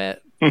I'll do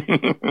it.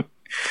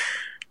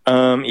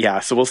 Yeah,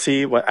 so we'll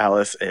see what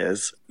Alice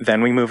is.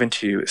 Then we move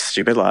into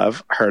Stupid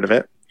Love. Heard of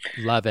it.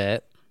 Love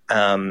it.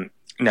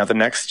 Now the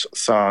next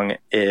song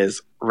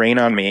is Rain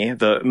on Me,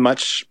 the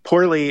much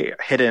poorly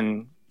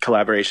hidden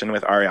collaboration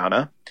with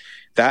Ariana.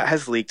 That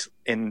has leaked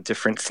in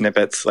different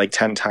snippets like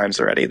 10 times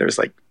already. There's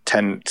like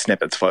 10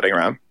 snippets floating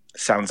around.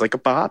 Sounds like a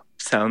bop.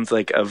 Sounds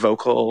like a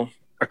vocal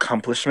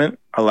accomplishment.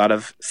 A lot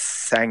of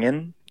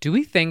singing. Do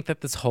we think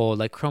that this whole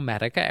like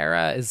Chromatica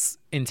era is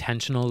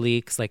intentional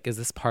leaks? Like, is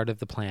this part of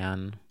the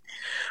plan?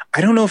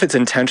 I don't know if it's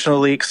intentional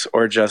leaks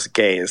or just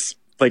gays.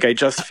 Like, I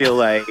just feel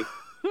like...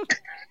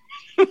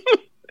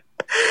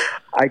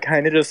 I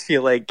kind of just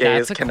feel like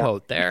gays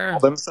cannot control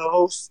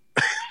themselves.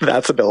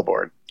 That's a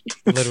billboard.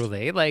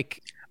 Literally,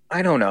 like...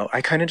 I don't know.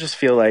 I kind of just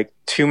feel like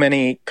too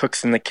many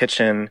cooks in the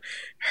kitchen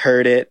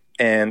heard it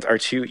and are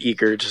too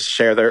eager to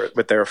share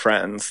with their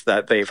friends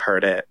that they've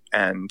heard it.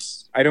 And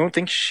I don't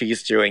think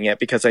she's doing it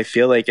because I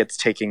feel like it's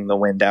taking the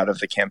wind out of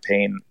the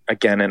campaign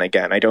again and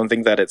again. I don't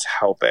think that it's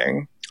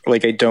helping.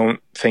 Like, I don't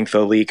think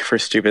the leak for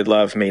Stupid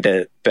Love made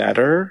it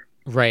better.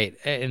 Right.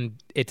 And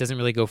it doesn't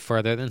really go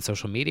further than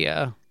social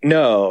media.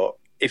 No.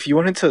 If you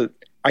wanted to,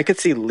 I could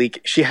see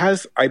leak. She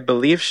has, I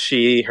believe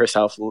she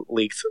herself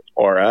leaked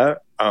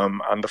Aura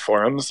on the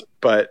forums,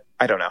 but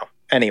I don't know.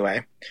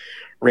 Anyway,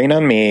 Rain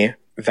on Me,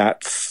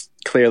 that's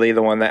clearly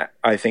the one that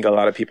I think a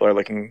lot of people are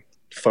looking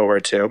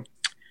forward to.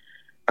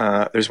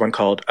 There's one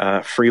called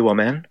Free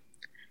Woman.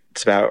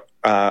 It's about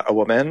a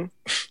woman.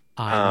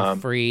 I'm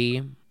a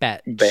free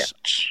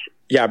bitch.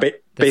 Yeah,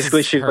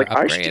 basically she's like,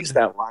 upgrade. I should use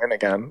that line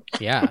again.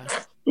 Yeah.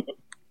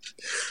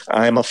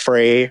 I'm a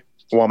free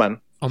woman.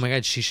 Oh my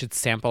God, she should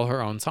sample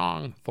her own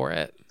song for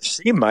it.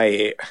 She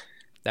might.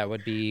 That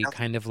would be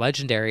kind of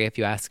legendary if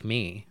you ask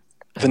me.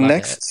 The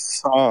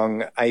next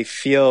song I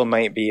feel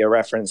might be a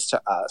reference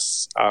to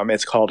us.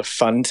 It's called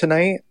Fun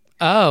Tonight.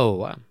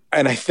 Oh.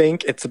 And I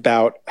think it's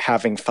about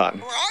having fun.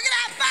 We're all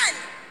gonna have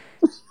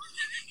fun.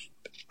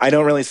 I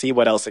don't really see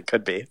what else it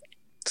could be.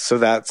 So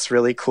that's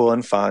really cool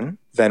and fun.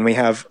 Then we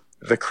have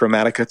the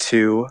Chromatica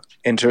 2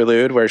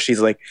 interlude where she's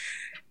like,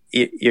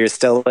 you're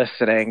still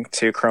listening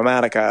to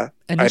Chromatica.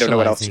 I don't know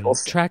what else you'll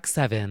say. Track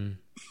 7.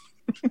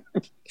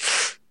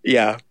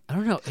 Yeah. I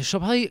don't know. She'll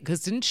probably,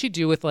 because didn't she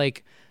do with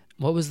like,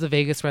 what was the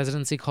Vegas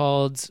residency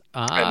called?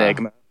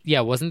 Enigma.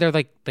 Yeah, wasn't there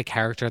like the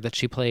character that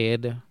she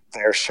played?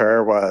 There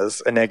sure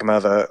was. Enigma,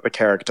 the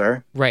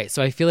character. Right.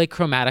 So I feel like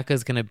Chromatica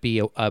is going to be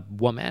a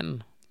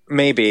woman.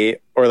 Maybe.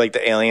 Or like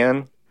the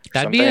alien.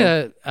 That'd be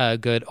a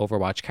good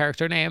Overwatch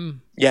character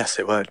name. Yes,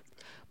 it would.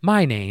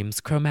 My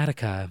name's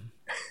Chromatica.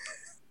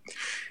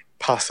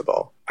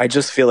 Possible. I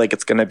just feel like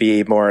it's going to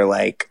be more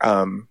like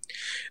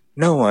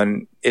no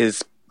one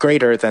is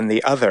greater than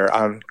the other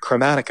on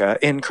Chromatica.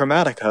 In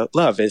Chromatica,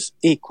 love is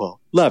equal.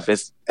 Love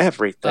is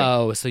everything.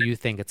 Oh, so you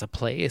think it's a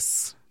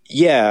place?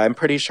 Yeah, I'm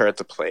pretty sure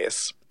it's a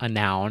place. A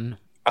noun?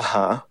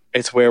 Uh-huh.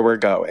 It's where we're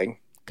going.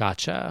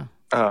 Gotcha.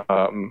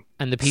 And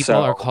the people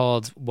are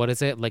called, what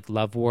is it? Like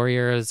love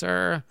warriors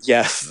or?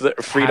 Yes. The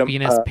freedom.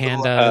 Happiness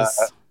pandas.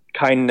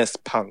 Kindness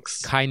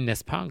punks.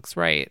 Kindness punks,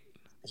 right.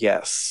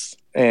 Yes.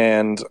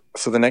 And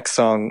so the next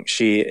song,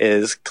 she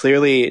is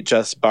clearly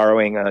just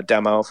borrowing a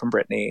demo from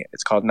Britney.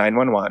 It's called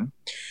 911.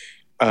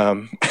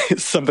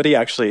 Somebody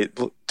actually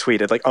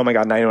tweeted like, oh my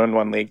God,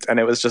 911 leaked. And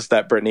it was just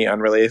that Britney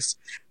unreleased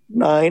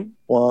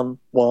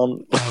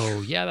 911.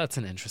 Oh yeah, that's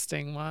an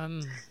interesting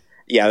one.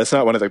 Yeah, that's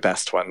not one of the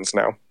best ones,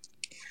 no.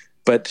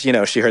 But, you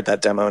know, she heard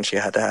that demo and she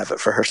had to have it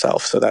for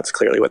herself. So that's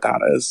clearly what that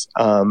is.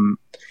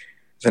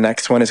 The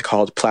next one is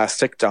called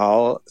Plastic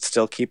Doll.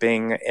 Still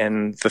keeping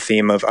in the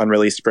theme of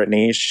unreleased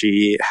Britney,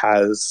 she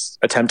has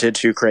attempted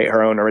to create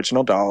her own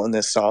original doll in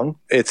this song.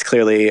 It's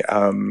clearly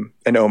an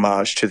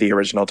homage to the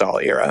original doll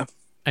era.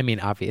 I mean,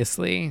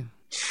 obviously.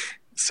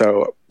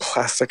 So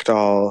Plastic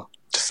Doll,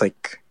 just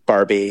like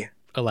Barbie.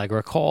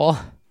 Allegra Cole.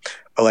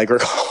 Allegra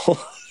Cole.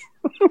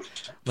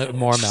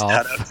 More mouth.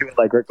 Shout out to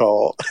Allegra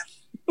Cole.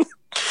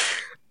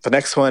 The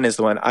next one is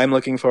the one I'm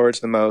looking forward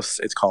to the most.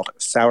 It's called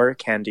Sour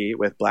Candy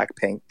with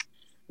Blackpink.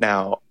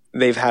 Now,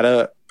 they've had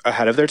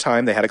ahead of their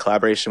time, they had a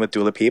collaboration with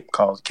Dua Peep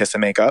called Kiss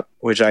and Makeup,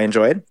 which I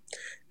enjoyed.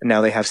 And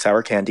now they have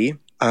Sour Candy.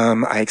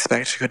 I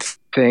expect good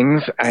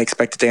things. I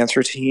expect a dance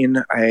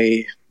routine.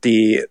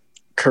 The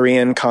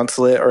Korean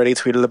consulate already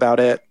tweeted about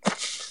it.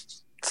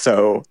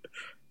 So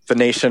the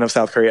nation of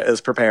South Korea is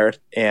prepared,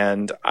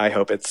 and I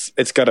hope it's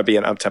going to be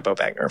an up-tempo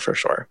banger for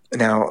sure.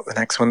 Now, the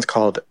next one's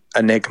called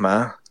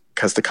Enigma,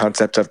 because the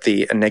concept of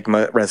the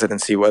Enigma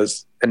residency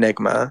was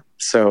Enigma.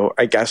 So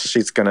I guess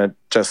she's going to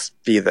just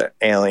be the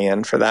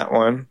alien for that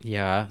one.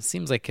 Yeah,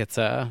 seems like it's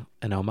an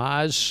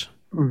homage.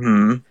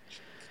 Mm-hmm.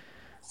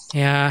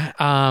 Yeah,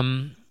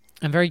 I'm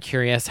very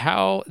curious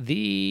how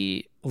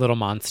the Little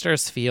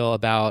Monsters feel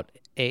about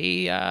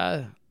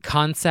a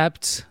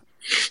concept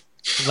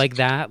like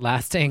that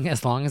lasting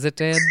as long as it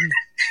did.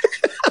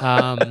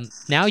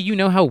 Now you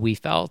know how we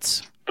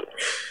felt.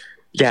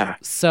 Yeah.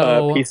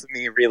 So Piece of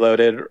Me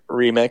Reloaded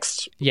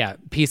remixed. Yeah,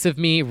 Piece of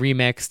Me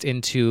remixed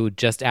into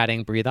just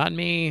adding Breathe on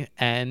Me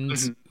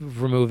and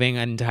removing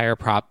an entire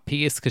prop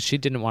piece because she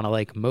didn't want to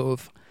like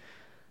move.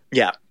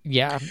 Yeah.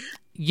 Yeah.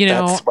 You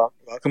know,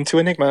 welcome to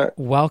Enigma.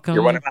 Welcome.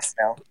 You're one of us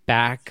now.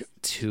 Back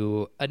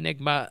to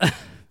Enigma.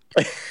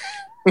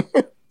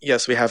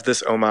 Yes, we have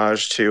this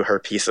homage to her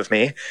Piece of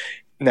Me.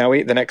 Now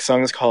the next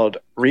song is called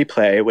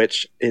Replay,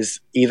 which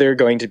is either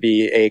going to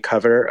be a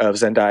cover of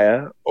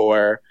Zendaya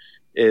or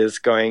is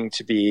going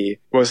to be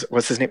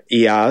what's his name?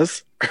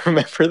 Iaz.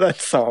 Remember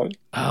that song?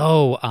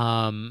 Oh,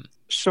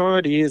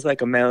 Shorty's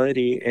like a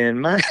melody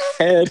in my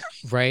head.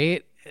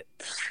 Right?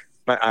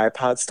 My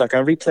iPod stuck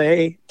on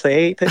replay,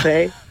 play.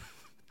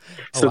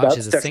 So wow,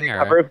 she's a singer.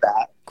 Cover of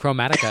that.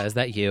 Chromatica, is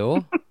that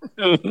you?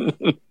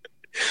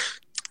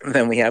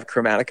 Then we have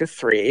Chromatica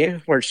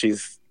 3, where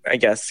she's, I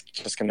guess,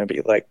 just going to be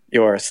like,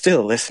 you're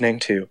still listening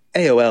to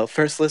AOL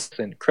First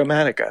Listen,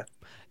 Chromatica.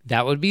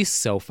 That would be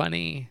so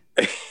funny.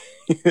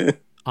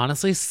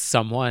 Honestly,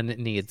 someone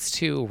needs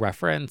to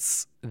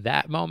reference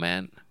that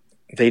moment.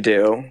 They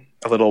do.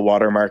 A little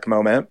watermark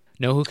moment.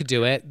 Know who could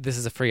do it? This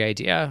is a free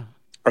idea.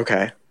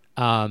 Okay.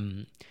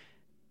 DUA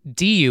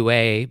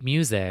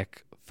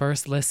Music,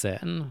 First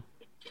Listen.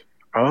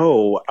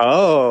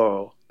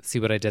 Oh. See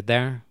what I did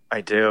there?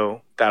 I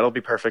do. That'll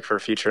be perfect for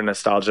future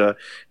nostalgia.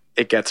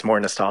 It gets more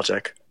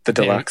nostalgic. The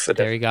deluxe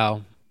edition. There you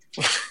go.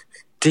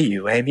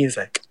 DUA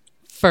Music.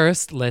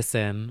 First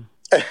Listen.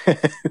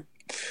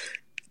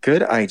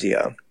 Good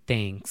idea.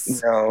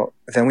 Thanks. Now,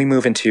 then we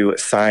move into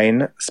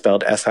Sine,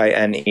 spelled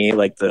S-I-N-E,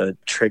 like the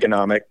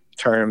trigonomic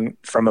term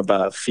from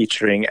above,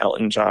 featuring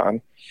Elton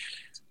John.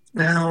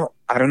 Now,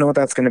 I don't know what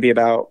that's going to be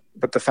about,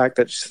 but the fact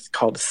that it's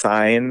called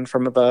Sine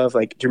from above,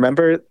 like, do you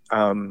remember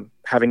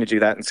having to do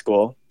that in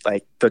school?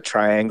 Like the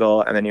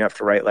triangle, and then you have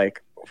to write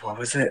like, what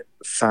was it?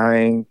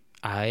 Sine.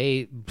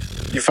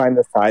 You find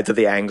the sides of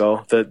the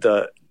angle,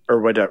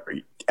 or whatever.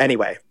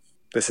 Anyway,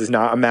 this is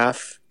not a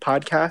math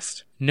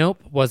podcast.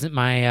 Nope, wasn't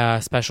my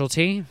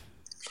specialty.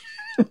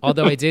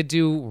 Although I did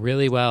do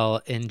really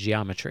well in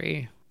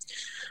geometry.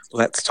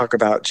 Let's talk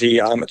about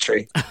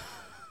geometry.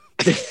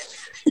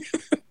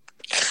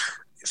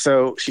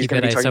 So she's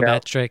going to be talking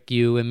isometric,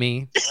 you and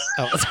me.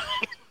 Oh.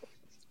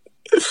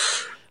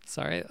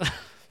 Sorry.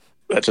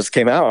 That just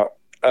came out.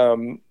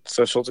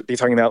 So she'll be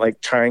talking about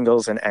like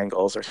triangles and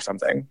angles or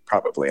something,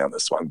 probably on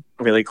this one.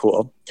 Really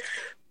cool.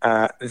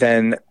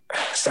 Then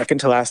second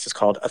to last is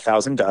called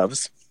 1,000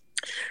 Doves.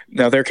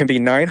 Now there can be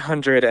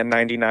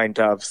 999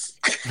 doves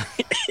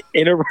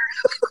in a row,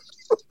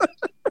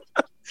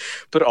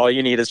 but all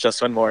you need is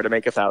just one more to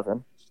make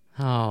 1,000.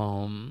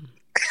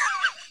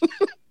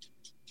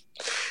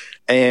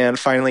 And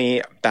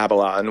finally,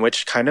 Babylon,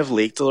 which kind of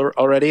leaked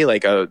already,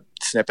 like a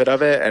snippet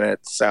of it, and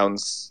it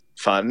sounds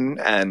fun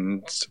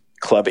and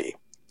clubby.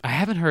 I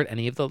haven't heard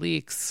any of the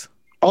leaks.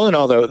 All in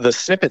all, though, the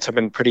snippets have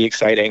been pretty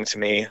exciting to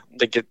me.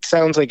 Like, it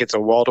sounds like it's a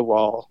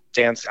wall-to-wall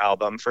dance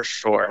album for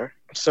sure.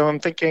 So I'm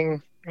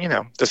thinking, you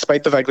know,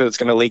 despite the fact that it's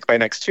going to leak by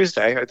next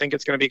Tuesday, I think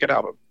it's going to be a good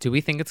album. Do we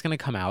think it's going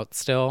to come out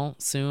still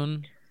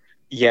soon?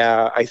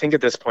 Yeah, I think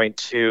at this point,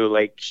 too,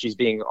 like, she's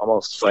being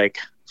almost, like,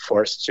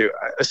 forced to.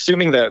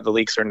 Assuming that the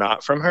leaks are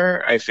not from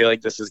her, I feel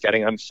like this is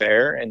getting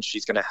unfair, and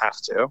she's going to have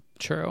to.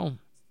 True.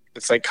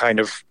 It's, like, kind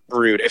of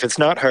rude. If it's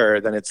not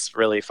her, then it's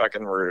really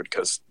fucking rude,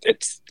 because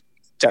it's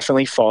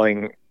definitely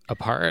falling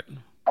apart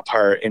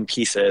in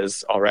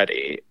pieces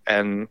already.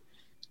 And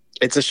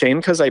it's a shame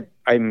because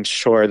I'm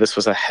sure this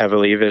was a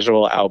heavily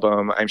visual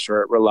album. I'm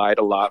sure it relied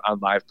a lot on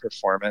live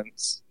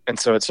performance. And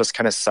so it just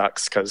kind of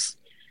sucks because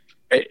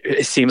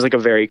it seems like a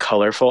very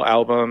colorful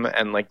album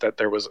and like that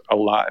there was a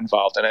lot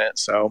involved in it.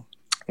 So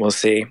we'll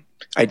see.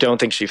 I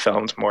don't think she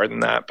filmed more than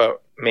that, but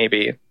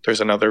maybe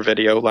there's another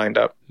video lined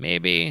up.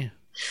 Maybe.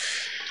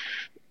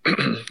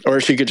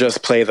 Or she could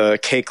just play the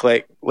Cake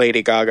like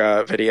Lady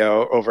Gaga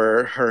video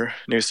over her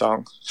new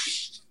song.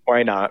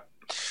 Why not?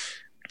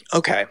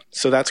 Okay,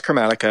 so that's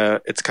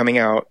Chromatica. It's coming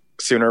out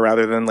sooner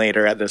rather than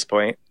later at this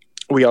point.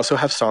 We also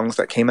have songs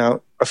that came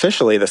out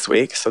officially this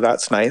week, so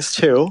that's nice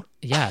too.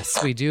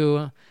 Yes, we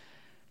do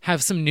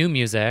have some new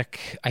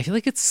music. I feel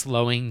like it's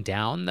slowing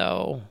down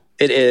though.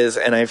 It is,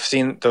 and I've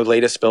seen the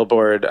latest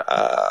Billboard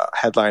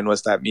headline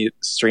was that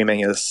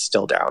streaming is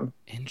still down.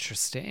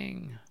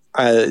 Interesting.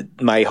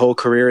 My whole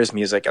career is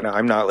music, and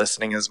I'm not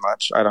listening as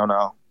much. I don't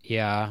know.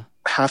 Yeah.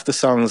 Half the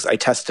songs I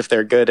test if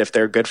they're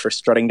good for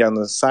strutting down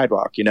the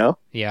sidewalk, you know?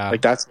 Yeah.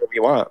 Like that's what we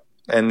want.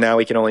 And now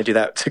we can only do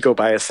that to go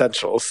buy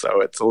essentials,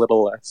 so it's a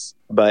little less.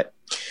 But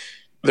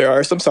there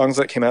are some songs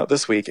that came out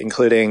this week,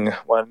 including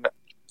one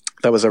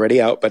that was already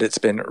out, but it's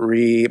been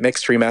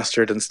remixed,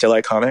 remastered, and still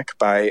iconic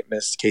by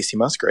Miss Casey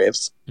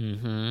Musgraves.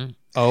 Mm-hmm.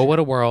 Oh, What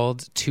a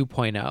World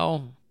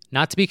 2.0.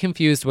 Not to be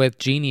confused with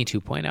Genie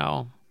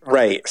 2.0.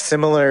 Right.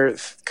 Similar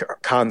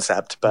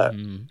concept, but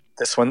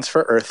this one's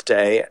for Earth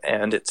Day,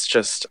 and it's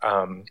just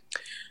a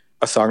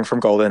song from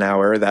Golden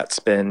Hour that's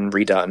been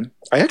redone.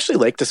 I actually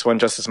like this one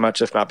just as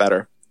much, if not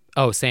better.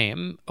 Oh,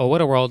 same. Oh,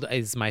 What a World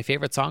is my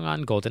favorite song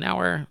on Golden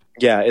Hour.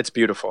 Yeah, it's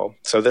beautiful.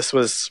 So this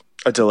was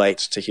a delight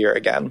to hear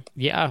again.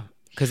 Yeah,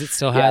 because it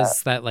still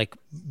has that, like,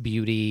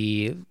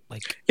 beauty.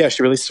 Yeah,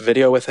 she released a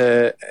video with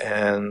it,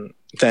 and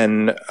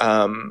then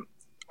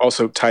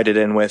also tied it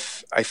in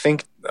with, I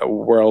think, a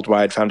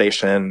Worldwide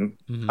Foundation.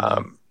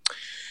 Mm-hmm.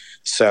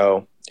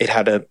 So it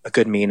had a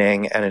good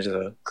meaning, and it is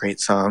a great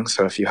song.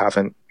 So if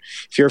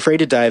you're afraid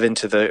to dive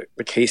into the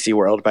Casey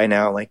world by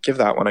now, like, give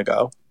that one a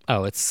go.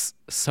 Oh, it's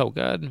so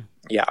good.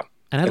 Yeah.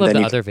 And I love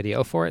the other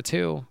video for it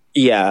too.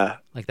 Yeah.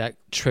 Like that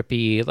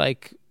trippy,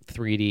 like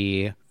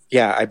 3D.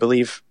 Yeah, I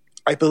believe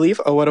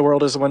Oh, What a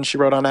World is the one she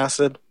wrote on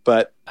acid,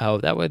 but... Oh,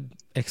 that would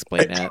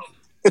explain it.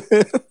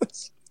 I'm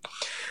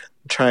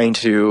trying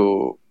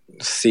to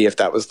see if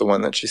that was the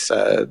one that she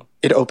said.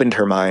 It opened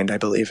her mind, I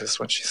believe, is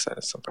what she said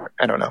at some point.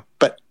 I don't know.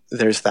 But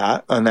there's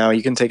that. Now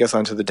you can take us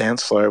onto the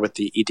dance floor with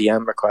the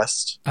EDM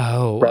request.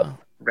 Oh.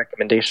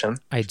 Recommendation.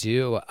 I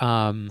do.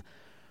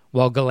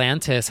 Well,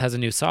 Galantis has a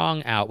new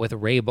song out with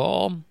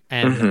Rabel,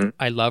 and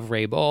I love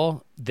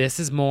Rabel.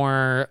 This is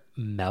more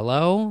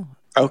mellow.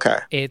 Okay.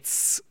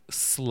 It's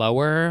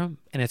slower,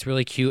 and it's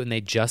really cute, and they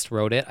just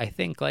wrote it, I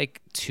think,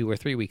 like 2 or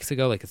 3 weeks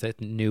ago. Like, it's a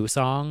new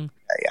song.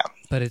 Yeah.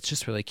 But it's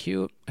just really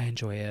cute. I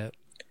enjoy it.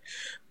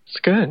 It's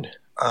good.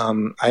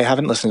 I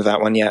haven't listened to that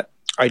one yet.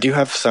 I do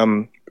have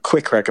some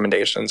quick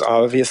recommendations.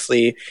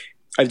 Obviously,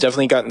 I've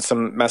definitely gotten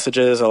some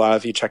messages. A lot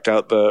of you checked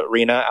out the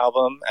Rina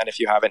album, and if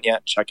you haven't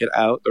yet, check it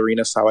out. The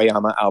Rina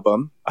Sawayama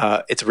album.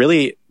 It's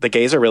really, the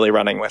gays are really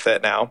running with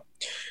it now.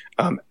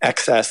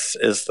 XS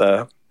is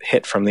the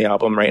hit from the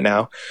album right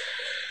now.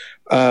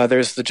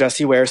 There's the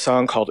Jessie Ware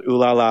song called Ooh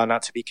La La,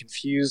 not to be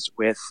confused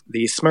with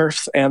the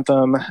Smurfs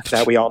anthem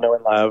that we all know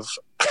and love.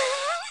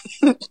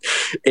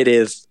 It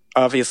is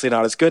obviously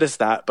not as good as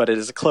that, but it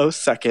is a close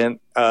second.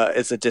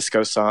 It's a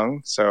disco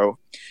song, so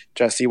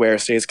Jessie Ware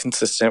stays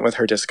consistent with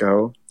her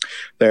disco.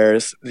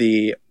 There's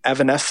the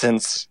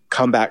Evanescence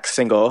comeback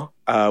single,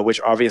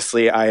 which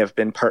obviously I have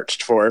been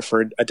perched for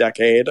a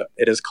decade.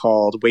 It is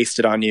called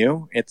Wasted on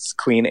You. It's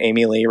Queen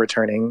Amy Lee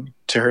returning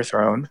to her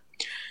throne.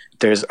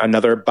 There's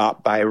another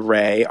bop by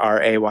Raye,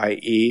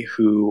 R-A-Y-E,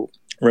 who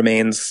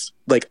remains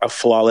like a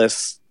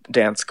flawless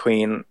dance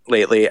queen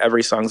lately.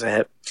 Every song's a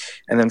hit.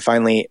 And then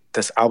finally,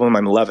 this album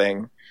I'm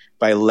loving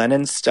by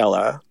Lennon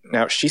Stella.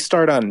 Now, she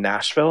starred on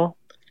Nashville,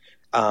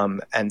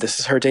 and this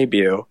is her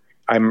debut.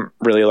 I'm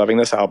really loving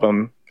this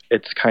album.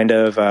 It's kind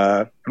of,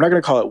 I'm not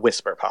going to call it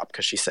whisper pop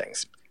because she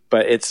sings,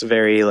 but it's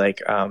very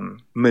like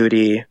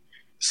moody,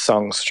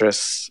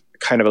 songstress,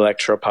 kind of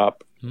electro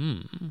pop.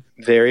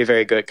 Very,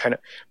 very good. Kind of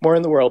more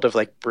in the world of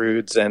like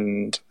Broods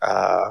and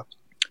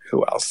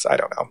who else? I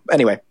don't know.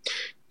 Anyway,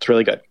 it's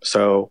really good.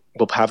 So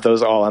we'll have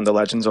those all on the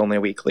Legends Only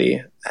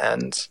Weekly.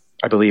 And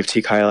I believe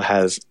T. Kyle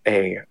has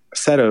a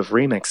set of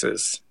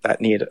remixes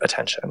that need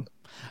attention.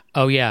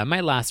 Oh, yeah.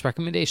 My last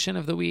recommendation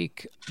of the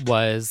week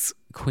was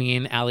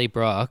Queen Ally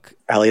Brooke.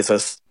 Ally's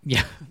us.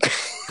 Yeah.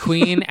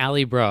 Queen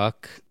Ally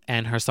Brooke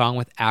and her song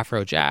with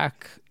Afrojack,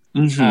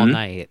 All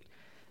Night.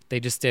 They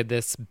just did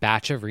this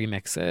batch of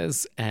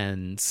remixes,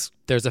 and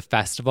there's a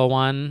festival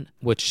one,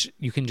 which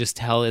you can just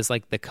tell is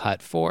like the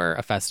cut for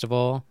a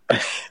festival.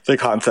 The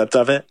concept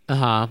of it?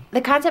 Uh-huh. The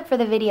concept for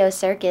the video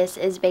circus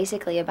is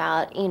basically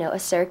about, a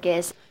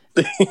circus.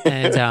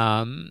 And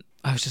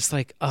I was just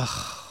like,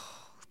 ugh,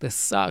 this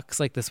sucks.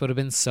 Like, this would have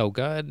been so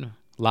good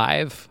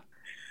live.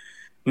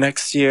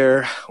 Next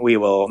year, we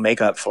will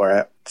make up for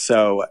it.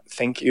 So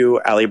thank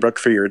you, Ally Brooke,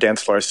 for your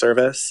dance floor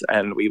service,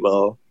 and we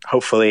will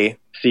hopefully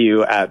see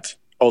you at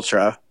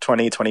Ultra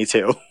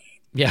 2022.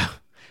 Yeah.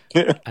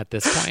 At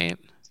this point.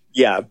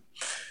 Yeah.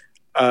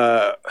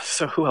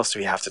 So who else do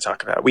we have to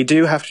talk about? We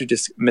do have to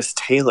just... Miss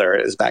Taylor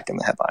is back in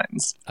the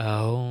headlines.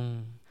 Oh.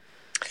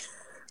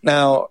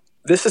 Now,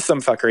 this is some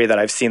fuckery that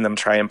I've seen them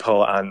try and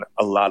pull on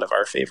a lot of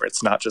our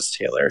favorites, not just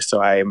Taylor. So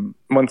I'm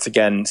once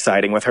again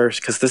siding with her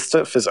because this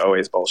stuff is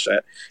always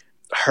bullshit.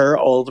 Her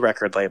old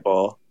record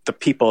label, the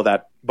people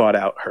that bought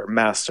out her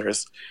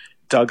masters,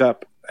 dug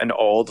up an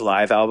old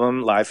live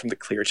album, Live from the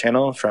Clear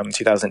Channel from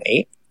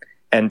 2008,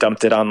 and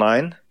dumped it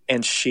online.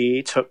 And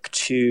she took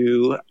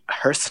to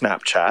her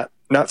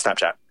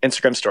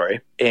Instagram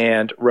story,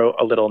 and wrote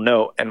a little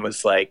note and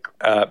was like,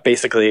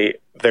 basically,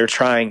 they're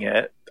trying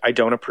it. I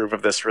don't approve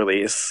of this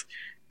release.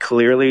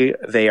 Clearly,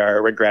 they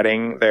are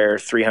regretting their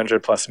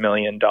 $300+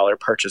 million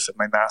purchase of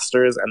my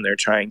masters, and they're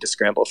trying to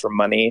scramble for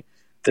money.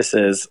 This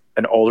is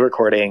an old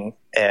recording,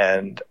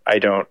 and I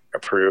don't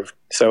approve.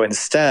 So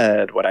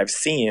instead, what I've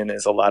seen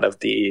is a lot of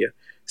the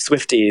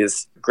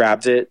Swifties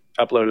grabbed it,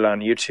 uploaded it on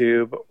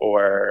YouTube,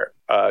 or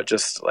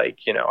just like,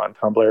 on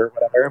Tumblr or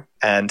whatever,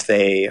 and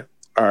they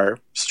are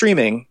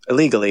streaming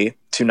illegally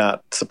to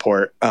not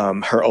support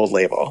her old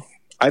label.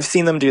 I've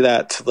seen them do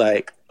that to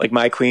like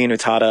My Queen,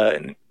 Utada,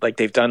 and like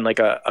they've done like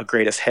a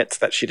greatest hits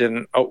that she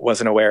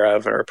wasn't aware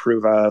of or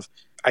approve of.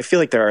 I feel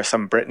like there are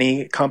some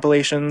Britney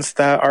compilations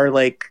that are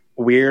like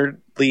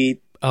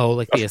weirdly... Oh,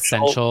 like the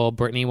Essential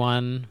Britney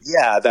one?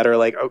 Yeah, that are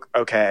like,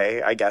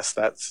 okay, I guess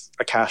that's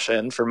a cash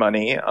in for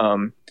money.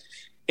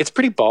 It's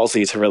pretty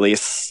ballsy to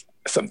release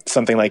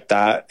something like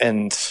that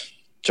and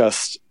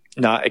just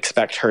not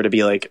expect her to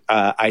be like,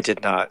 I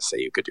did not say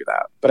you could do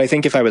that. But I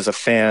think if I was a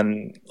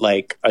fan,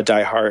 like a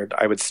diehard,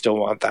 I would still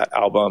want that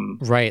album.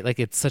 Right. Like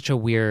it's such a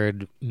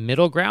weird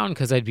middle ground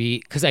because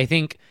I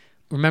think,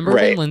 remember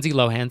when Lindsay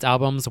Lohan's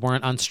albums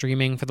weren't on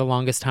streaming for the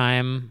longest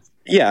time?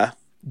 Yeah.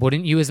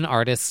 Wouldn't you as an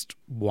artist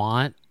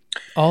want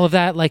all of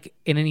that like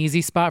in an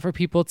easy spot for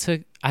people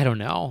to, I don't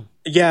know.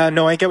 Yeah,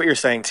 no, I get what you're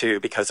saying too,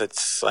 because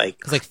it's like...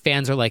 Because like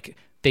fans are like,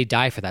 they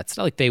die for that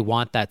stuff. Like they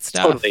want that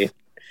stuff. Totally.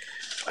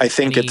 I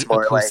think it's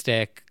more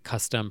acoustic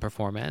custom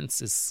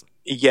performance is...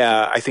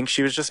 Yeah, I think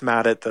she was just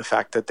mad at the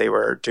fact that they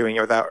were doing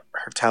it without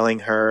her telling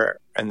her,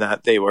 and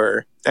that they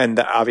were... And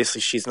that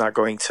obviously she's not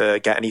going to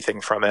get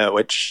anything from it,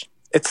 which...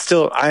 It's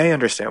still, I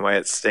understand why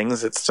it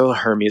stings. It's still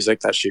her music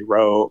that she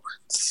wrote.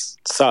 It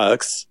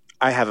sucks.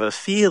 I have a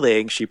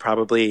feeling she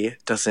probably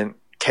doesn't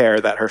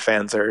care that her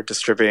fans are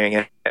distributing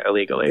it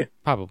illegally.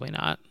 Probably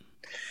not.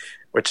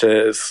 Which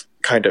is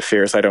kind of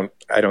fierce. I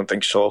don't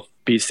think she'll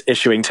be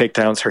issuing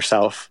takedowns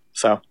herself.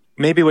 So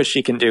maybe what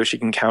she can do, she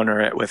can counter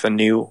it with a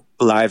new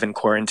Live in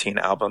Quarantine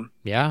album.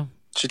 Yeah.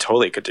 She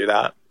totally could do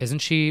that. Isn't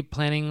she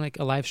planning like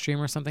a live stream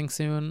or something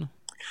soon?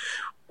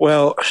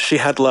 Well, she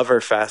had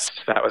Loverfest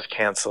that was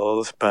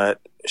canceled, but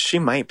she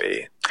might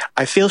be.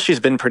 I feel she's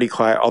been pretty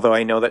quiet, although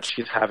I know that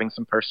she's having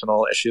some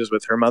personal issues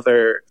with her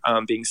mother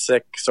being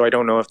sick. So I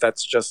don't know if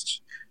that's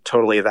just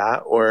totally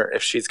that, or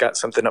if she's got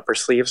something up her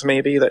sleeves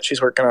maybe that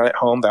she's working on at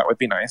home. That would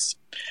be nice.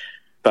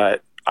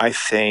 But I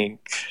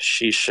think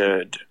she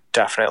should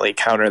definitely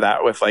counter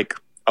that with like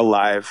a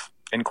Live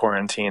in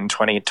Quarantine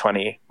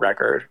 2020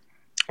 record.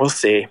 We'll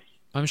see.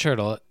 I'm sure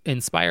it'll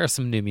inspire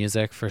some new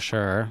music for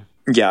sure.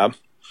 Yeah.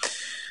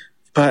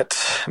 But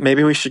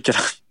maybe we should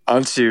get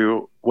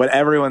onto what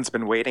everyone's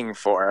been waiting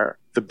for.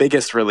 The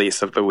biggest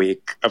release of the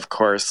week, of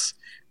course,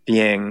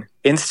 being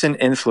Instant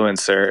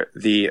Influencer,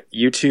 the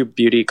YouTube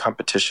beauty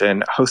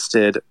competition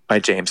hosted by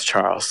James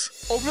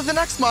Charles. Over the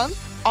next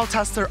month, I'll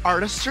test their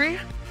artistry,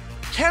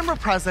 camera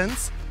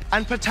presence,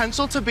 and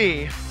potential to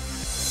be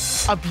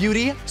a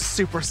beauty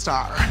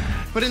superstar.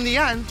 But in the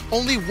end,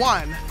 only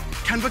one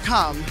can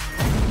become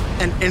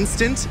an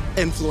instant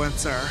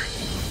influencer.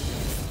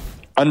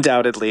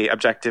 Undoubtedly,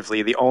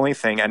 objectively, the only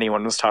thing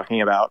anyone was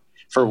talking about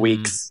for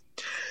weeks.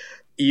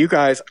 You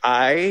guys,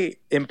 I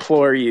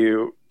implore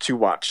you to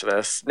watch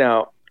this.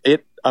 Now,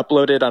 it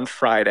uploaded on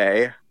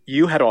Friday.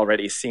 you had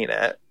already seen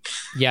it.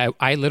 Yeah,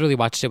 I literally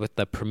watched it with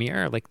the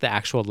premiere, like the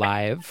actual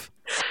live.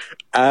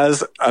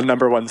 As a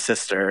number one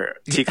sister,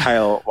 T.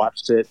 Kyle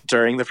watched it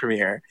during the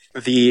premiere.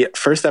 The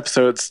first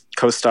episode's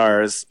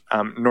co-stars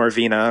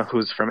Norvina,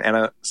 who's from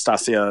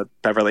Anastasia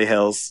Beverly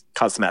Hills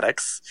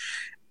Cosmetics,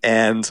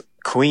 and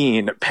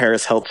Queen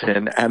Paris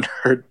Hilton and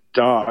her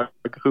dog,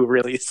 who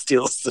really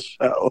steals the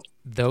show.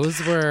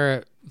 Those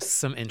were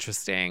some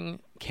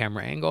interesting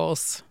camera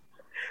angles.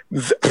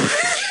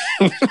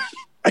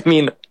 I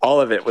mean,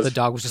 all of it was. The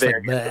dog was just like,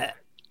 bleh.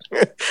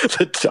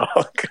 The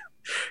dog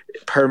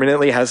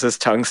permanently has his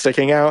tongue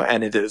sticking out,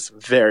 and it is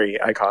very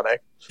iconic.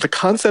 The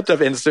concept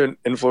of instant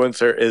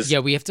influencer is... Yeah,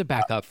 we have to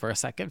back up for a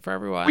second for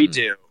everyone. We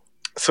do.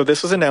 So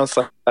this was announced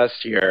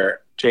last year.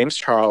 James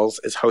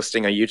Charles is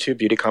hosting a YouTube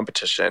beauty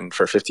competition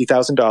for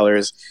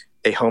 $50,000,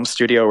 a home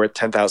studio worth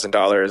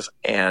 $10,000,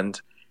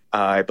 and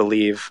I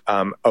believe,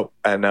 and a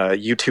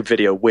YouTube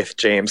video with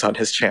James on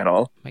his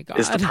channel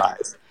is the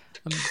prize.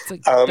 It's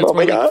like, that's worth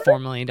like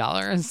 $4 million.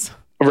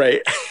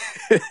 Right.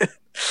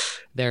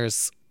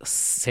 There's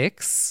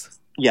six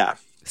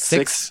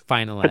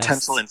finalists,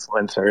 potential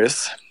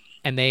influencers,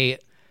 and they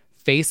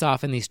face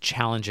off in these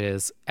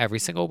challenges every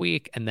single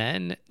week, and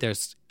then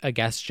there's a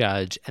guest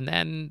judge, and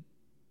then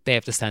they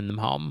have to send them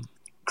home.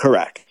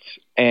 Correct.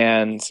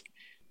 And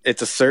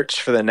it's a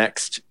search for the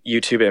next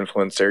YouTube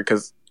influencer,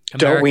 because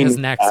America's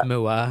Next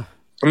Mua.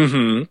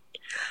 Mm-hmm.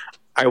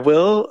 I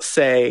will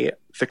say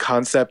the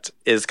concept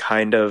is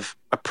kind of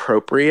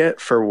appropriate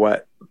for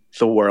what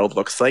the world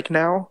looks like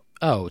now.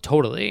 Oh,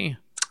 totally.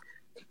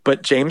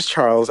 But James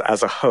Charles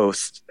as a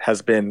host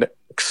has been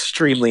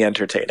extremely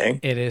entertaining.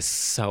 It is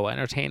so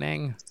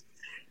entertaining.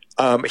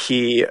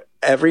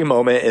 Every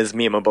moment is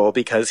memeable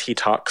because he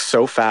talks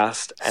so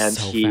fast, and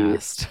he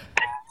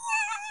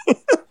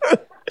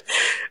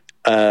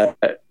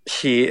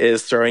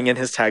is throwing in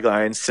his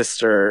tagline,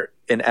 sister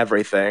in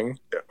everything.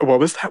 What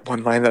was that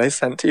one line that I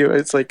sent to you?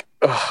 It's like,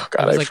 oh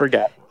God, I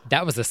forget.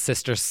 That was a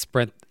sister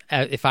sprint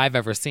if I've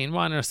ever seen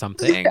one or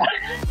something. Yeah.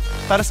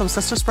 That is some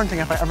sister sprinting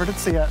if I ever did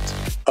see it.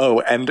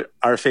 Oh, and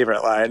our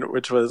favorite line,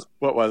 which was,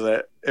 what was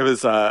it? It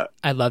was... I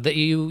love that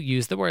you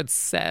use the word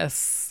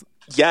sis.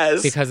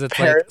 Yes. Because it's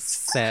like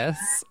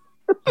sis.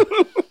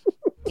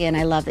 And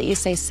I love that you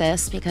say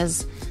sis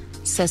because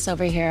sis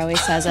over here always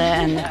says it,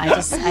 and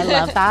I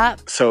love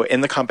that. So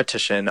in the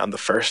competition on the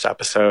first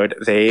episode,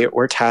 they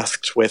were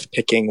tasked with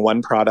picking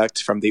one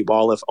product from the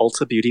wall of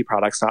Ulta Beauty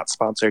products, not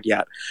sponsored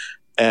yet.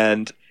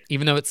 And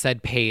even though it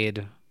said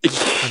paid,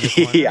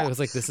 it was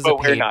like, this is a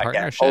paid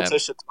partnership.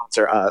 Ulta should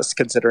sponsor us,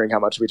 considering how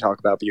much we talk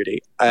about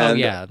beauty. And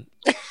yeah.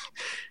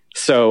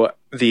 So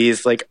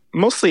these like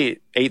mostly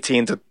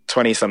 18 to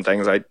 20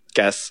 somethings, I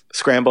guess,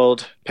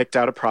 scrambled, picked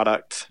out a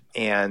product,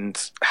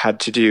 and had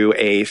to do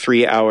a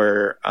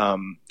 3-hour,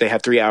 they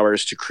had 3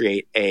 hours to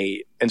create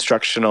a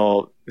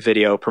instructional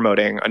video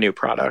promoting a new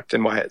product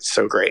and why it's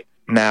so great.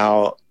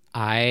 Now,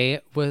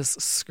 I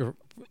was,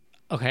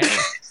 okay.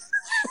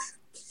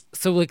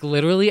 So like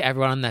literally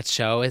everyone on that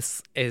show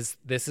is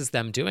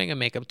them doing a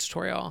makeup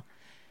tutorial.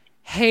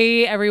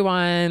 Hey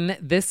everyone,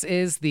 this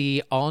is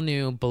the all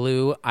new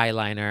blue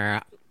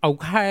eyeliner.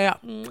 Okay.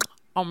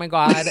 Oh my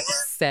God,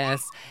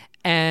 sis.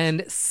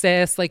 And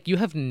sis, like you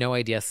have no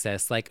idea,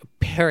 sis, like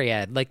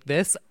period. Like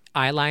this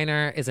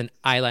eyeliner is an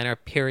eyeliner,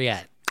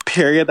 period.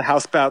 Period, the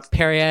house boots.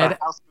 Period.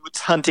 House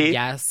boots, hunty.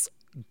 Yes,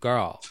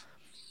 girl.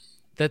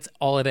 That's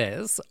all it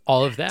is.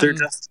 All of them. They're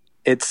just,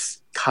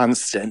 it's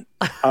constant.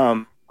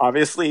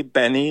 Obviously,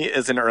 Benny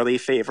is an early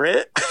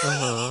favorite.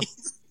 Uh-huh.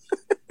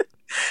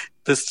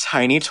 This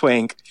tiny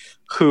twink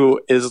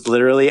who is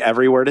literally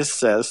every word is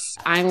sis.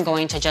 I'm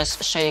going to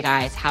just show you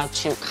guys how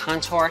to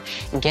contour,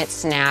 get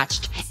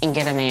snatched, and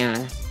get a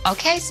man.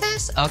 Okay,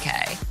 sis?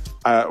 Okay.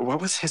 What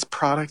was his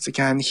product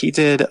again? He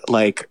did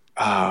like...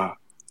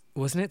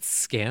 wasn't it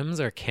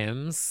Skims or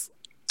Kim's?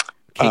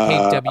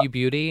 KKW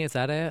Beauty, is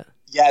that it?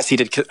 Yes, he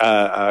did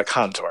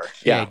contour.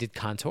 Yeah, he did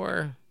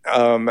contour.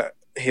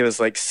 He was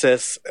like,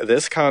 sis,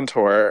 this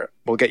contour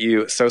will get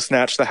you so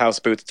snatch the house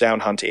boots down,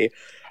 hunty.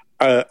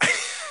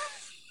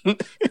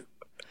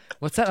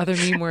 What's that other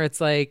meme where it's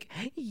like,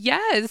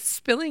 yes,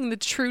 spilling the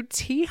true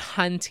tea,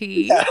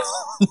 hunty? Yeah.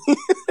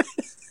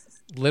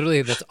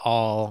 Literally, that's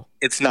all.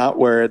 It's not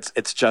words.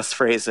 It's just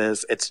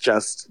phrases. It's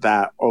just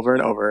that over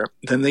and over.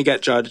 Then they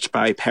get judged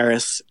by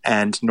Paris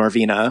and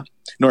Norvina.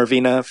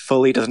 Norvina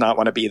fully does not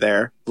want to be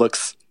there.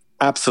 Looks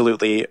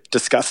absolutely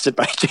disgusted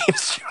by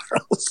James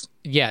Charles.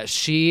 Yeah,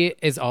 she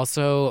is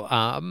also,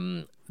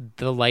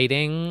 the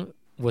lighting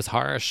was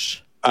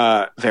harsh.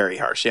 Very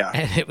harsh, yeah.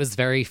 And it was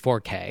very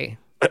 4K.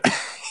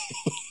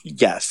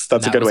 Yes,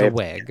 that's a good way. That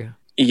was a wig.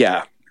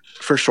 Yeah,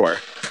 for sure.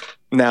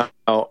 Now,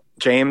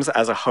 James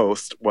as a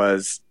host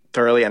was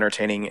thoroughly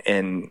entertaining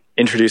in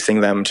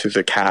introducing them to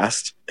the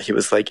cast. He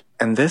was like,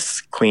 and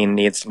this queen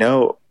needs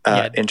no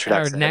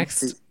introduction. Our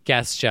next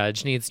guest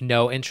judge needs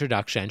no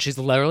introduction. She's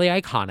literally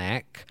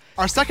iconic.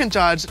 Our second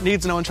judge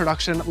needs no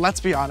introduction, let's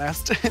be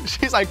honest.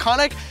 She's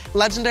iconic,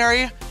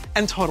 legendary,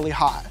 and totally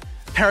hot.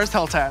 Paris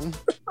Hilton.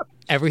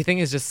 Everything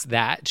is just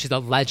that. She's a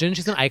legend.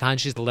 She's an icon.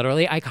 She's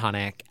literally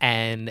iconic.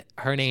 And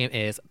her name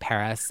is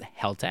Paris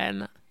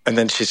Hilton. And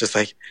then she's just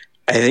like,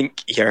 I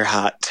think you're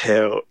hot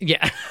too.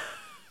 Yeah.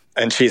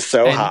 And she's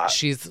so hot.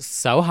 She's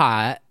so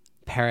hot.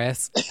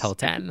 Paris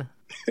Hilton.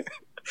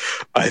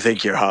 I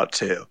think you're hot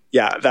too.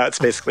 Yeah, that's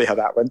basically how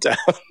that went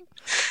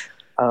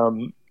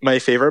down. My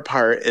favorite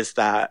part is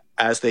that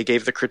as they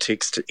gave the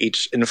critiques to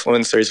each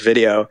influencer's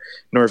video,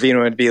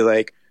 Norvina would be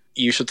like,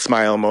 you should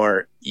smile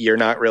more. You're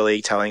not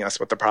really telling us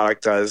what the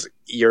product does.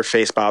 Your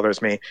face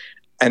bothers me.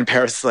 And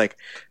Paris is like,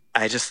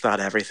 I just thought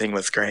everything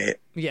was great.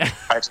 Yeah.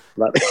 I just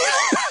love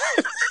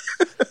it.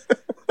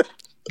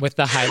 With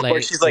the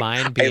highlight she's like,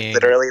 line being... I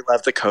literally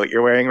love the coat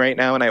you're wearing right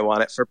now, and I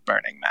want it for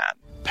Burning Man.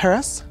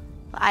 Paris?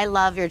 I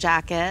love your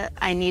jacket.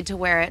 I need to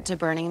wear it to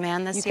Burning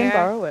Man this year. You can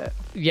borrow it.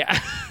 Yeah.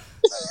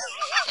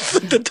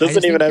 That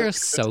doesn't even have... You're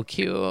so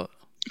cute.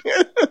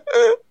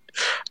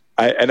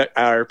 And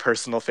our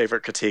personal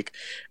favorite critique,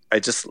 I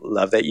just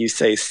love that you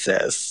say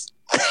sis.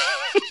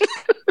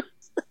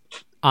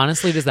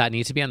 Honestly, does that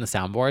need to be on the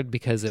soundboard?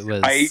 Because it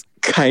was... I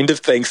kind of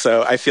think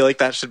so. I feel like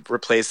that should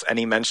replace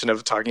any mention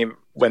of talking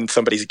when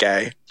somebody's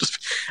gay. Just,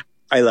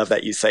 I love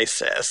that you say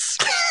sis.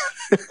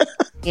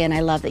 And I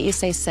love that you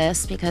say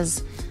sis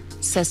because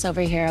sis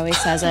over here always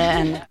says it.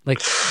 And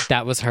like,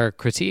 that was her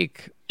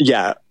critique.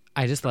 Yeah.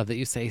 I just love that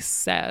you say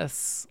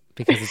sis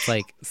because it's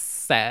like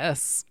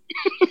sis.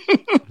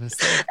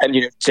 And,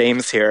 you know,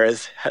 James here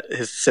is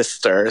his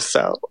sister,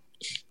 so...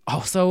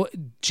 Also,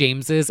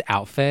 James's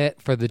outfit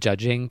for the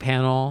judging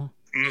panel,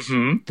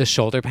 the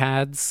shoulder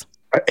pads.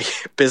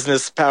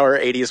 Business power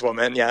 80s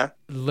woman, yeah.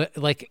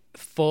 Like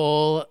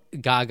full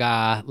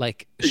Gaga,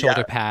 like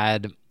shoulder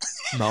pad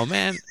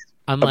moment.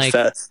 I'm like,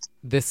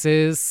 this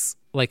is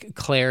like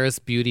Claire's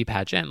beauty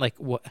pageant. Like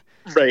what?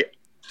 Right.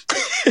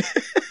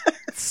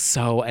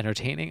 So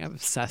entertaining. I'm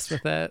obsessed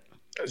with it.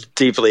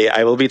 Deeply.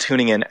 I will be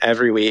tuning in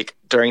every week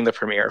during the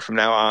premiere from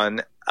now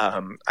on.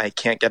 I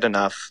can't get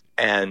enough,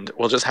 and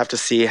we'll just have to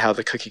see how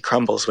the cookie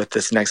crumbles with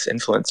this next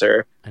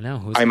influencer. I know.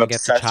 Who's going to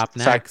get the chop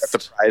next? Fact that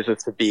the prize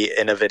is to be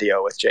in a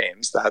video with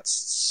James. That's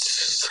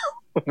so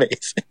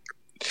amazing.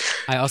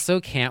 I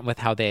also can't with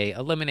how they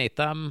eliminate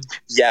them.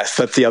 Yes,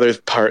 that's the other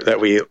part that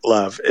we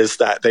love, is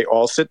that they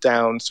all sit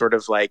down sort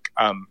of like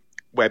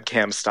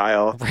webcam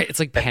style. Right, it's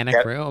like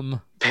Panic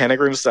Room.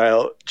 Panic Room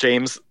style.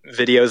 James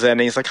videos in,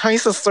 and he's like, hi,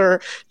 sister,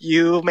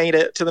 you made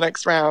it to the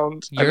next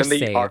round. You're and then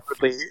they safe.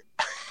 awkwardly...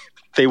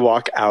 They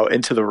walk out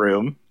into the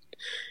room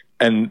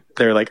and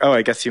they're like, oh,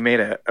 I guess you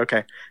made it.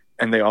 Okay.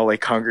 And they all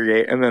like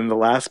congregate. And then the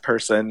last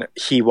person,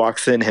 he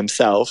walks in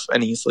himself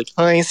and he's like,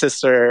 hi,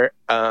 sister.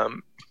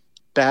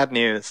 Bad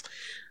news.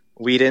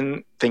 We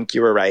didn't think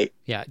you were right.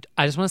 Yeah.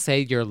 I just want to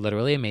say you're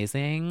literally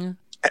amazing.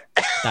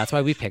 That's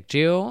why we picked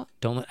you.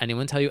 Don't let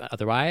anyone tell you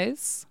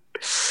otherwise.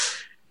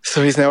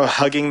 So he's now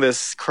hugging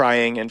this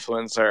crying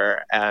influencer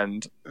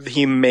and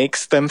he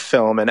makes them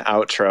film an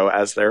outro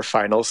as their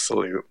final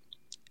salute.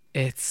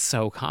 It's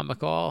so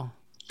comical.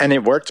 And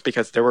it worked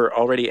because there were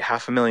already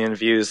 500,000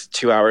 views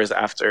 2 hours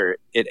after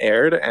it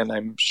aired. And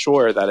I'm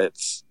sure that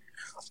it's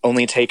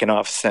only taken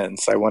off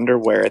since. I wonder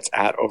where it's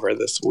at over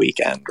this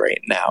weekend right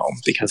now,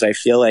 because I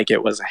feel like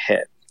it was a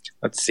hit.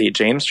 Let's see.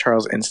 James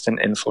Charles Instant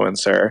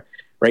Influencer.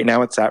 Right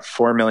now it's at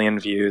 4 million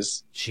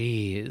views.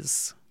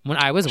 Jeez. When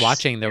I was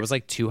watching, there was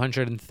like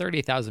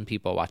 230,000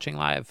 people watching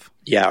live.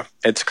 Yeah,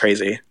 it's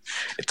crazy.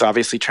 It's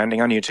obviously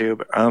trending on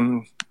YouTube.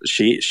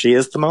 She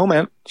is the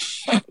moment.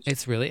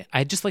 It's really,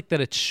 I just like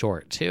that it's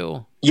short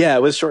too. Yeah,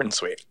 it was short and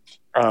sweet.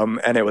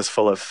 And it was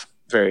full of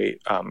very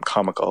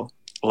comical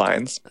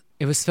lines.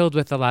 It was filled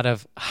with a lot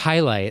of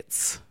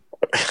highlights.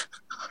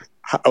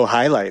 Oh,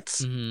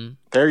 highlights. Mm-hmm.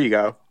 There you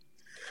go.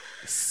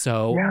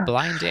 So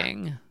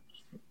blinding.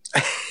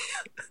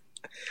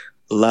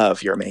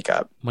 Love your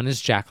makeup. When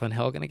is Jaclyn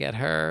Hill going to get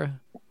her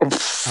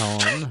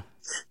own?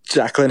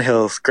 Jaclyn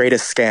Hill's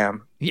greatest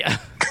scam. Yeah.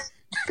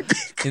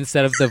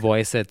 Instead of the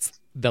voice, it's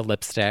the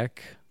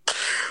lipstick.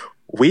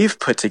 We've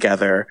put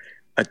together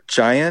a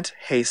giant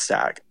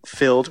haystack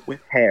filled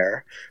with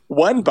hair.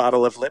 One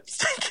bottle of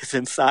lipstick is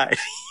inside.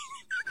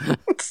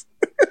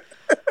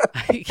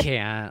 I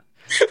can't.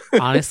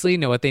 Honestly,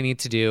 know what they need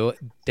to do?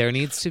 There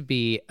needs to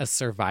be a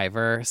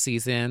Survivor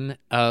season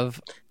of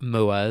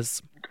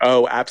MUAs.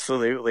 Oh,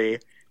 absolutely.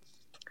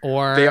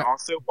 Or they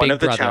also, one Big of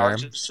the Brother.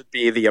 challenges should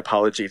be the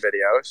apology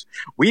videos.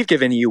 We've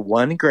given you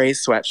one gray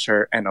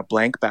sweatshirt and a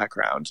blank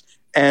background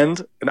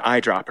and an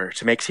eyedropper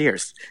to make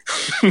tears.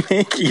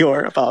 Make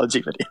your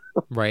apology video.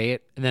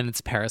 Right? And then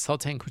it's Paris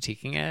Hilton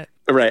critiquing it.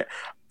 Right.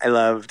 I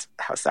loved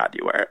how sad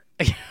you were.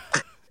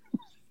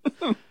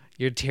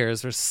 Your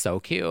tears were so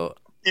cute.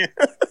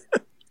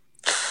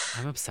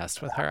 I'm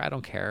obsessed with her. I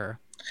don't care.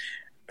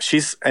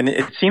 And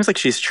it seems like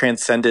she's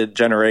transcended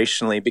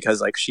generationally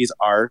because like she's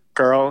our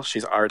girl,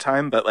 she's our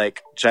time, but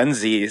like Gen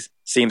Z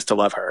seems to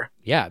love her.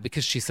 Yeah,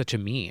 because she's such a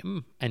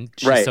meme and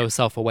she's so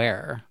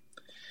self-aware.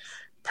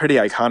 Pretty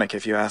iconic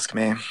if you ask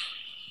me.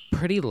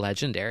 Pretty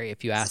legendary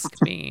if you ask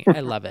me.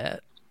 I love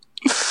it.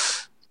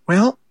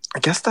 Well, I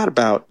guess that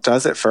about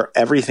does it for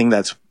everything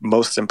that's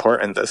most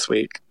important this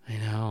week. I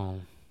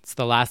know. It's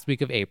the last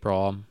week of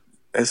April.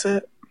 Is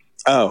it?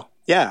 Oh,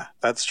 yeah,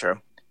 that's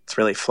true. It's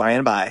really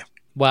flying by.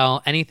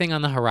 Well, anything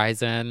on the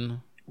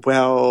horizon?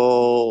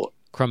 Well...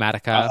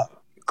 Chromatica.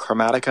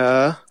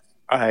 Chromatica,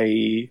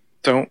 I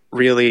don't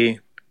really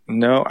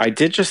know. I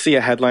did just see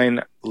a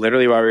headline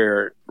literally while we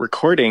were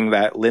recording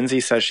that Lindsay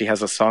says she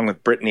has a song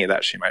with Britney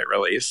that she might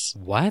release.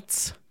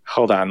 What?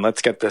 Hold on,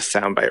 let's get this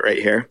soundbite right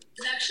here. I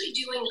was actually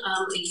doing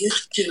a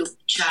YouTube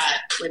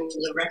chat when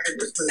the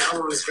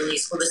album was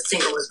released, the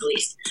single was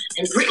released,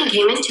 and Britney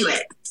came into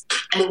it,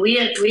 and we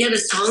had a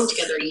song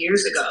together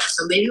years ago.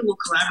 So maybe we'll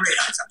collaborate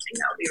on something.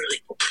 That would be really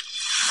cool.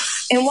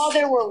 And while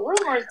there were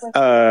rumors,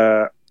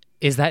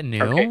 is that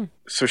new? Okay.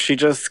 So she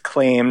just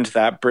claimed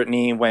that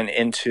Britney went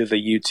into the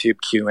YouTube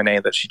Q&A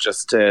that she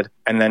just did,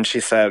 and then she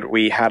said,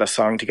 we had a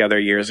song together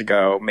years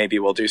ago. Maybe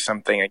we'll do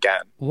something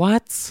again.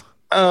 What?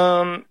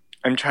 I'm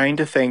trying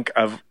to think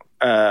of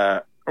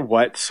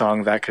what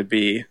song that could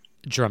be.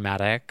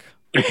 Dramatic.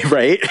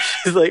 Right?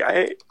 She's like,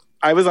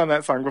 I was on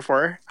that song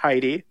before,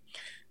 Heidi.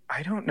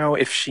 I don't know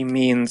if she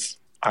means,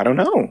 I don't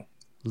know.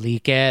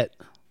 Leak it.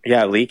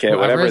 Yeah, leak it.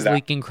 Whoever is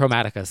leaking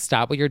Chromatica,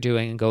 stop what you're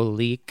doing and go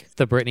leak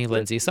the Britney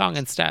Lindsay song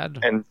instead.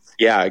 And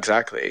yeah,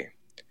 exactly.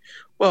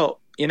 Well,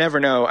 you never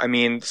know. I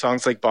mean,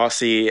 songs like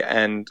Bossy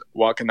and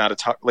Walking Out of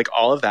Talk, like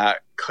all of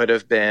that could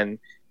have been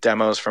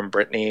demos from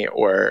Britney,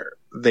 or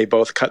they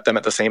both cut them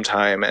at the same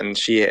time and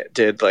she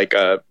did like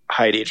a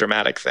Heidi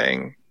dramatic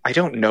thing. I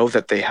don't know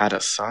that they had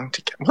a song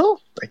together. Well,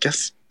 I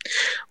guess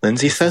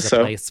Lindsay says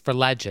so. Place for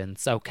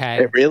legends,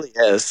 okay? It really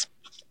is.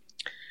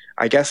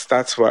 I guess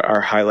that's what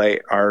our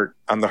highlight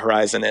on the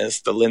horizon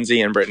is, the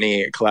Lindsay and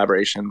Britney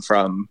collaboration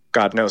from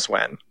God knows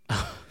when.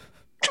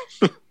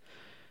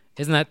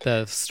 Isn't that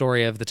the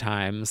story of the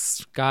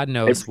times? God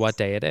knows what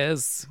day it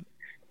is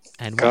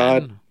and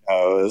God when.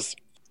 knows.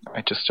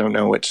 I just don't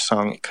know which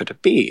song it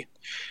could be.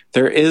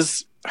 There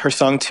is her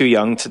song Too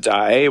Young to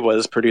Die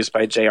was produced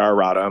by J.R.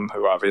 Rodham,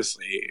 who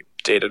obviously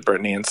dated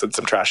Britney and said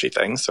some trashy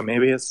things. So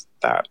maybe it's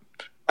that.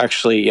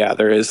 Actually, yeah,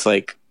 there is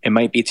like, it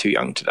might be Too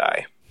Young to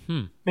Die.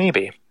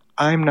 Maybe.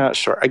 I'm not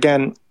sure.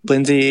 Again,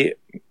 Lindsay,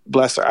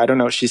 bless her, I don't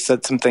know. She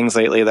said some things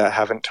lately that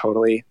haven't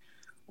totally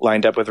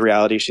lined up with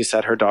reality. She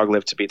said her dog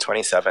lived to be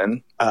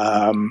 27,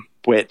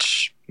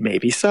 which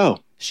maybe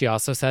so. She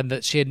also said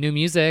that she had new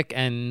music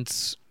and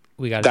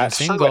we got a new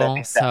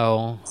single,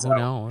 so who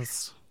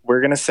knows?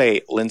 We're going to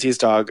say Lindsay's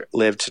dog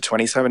lived to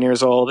 27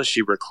 years old.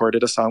 She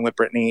recorded a song with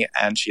Britney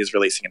and she is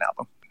releasing an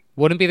album.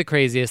 Wouldn't be the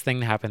craziest thing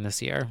to happen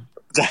this year.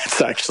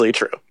 That's actually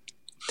true.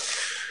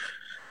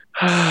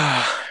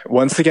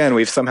 Once again,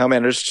 we've somehow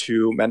managed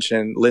to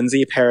mention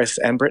Lindsay, Paris,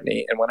 and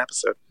Britney in one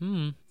episode.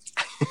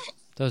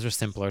 Those are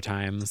simpler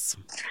times.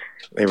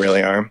 They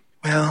really are.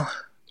 Well,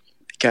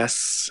 I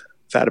guess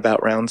that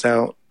about rounds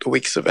out the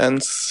week's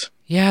events.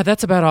 Yeah,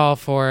 that's about all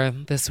for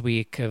this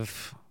week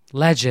of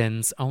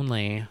legends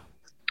only.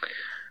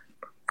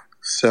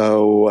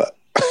 So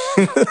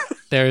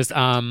there's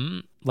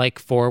like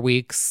 4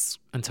 weeks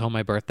until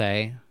my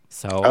birthday.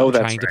 So I'm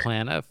trying to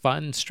plan a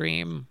fun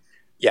stream.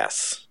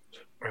 Yes.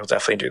 We'll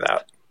definitely do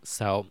that.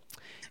 So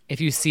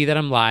if you see that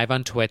I'm live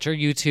on Twitch or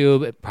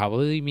YouTube, it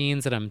probably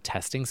means that I'm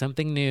testing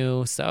something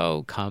new.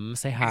 So come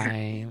say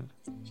hi.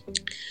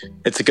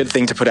 It's a good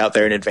thing to put out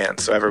there in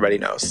advance so everybody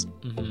knows.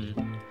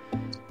 Mm-hmm.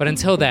 But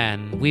until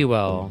then, we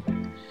will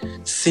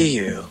see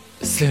you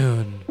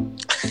soon.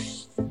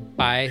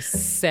 Bye,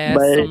 sis.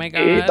 Bye. Oh my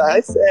God. Bye,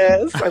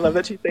 sis. I love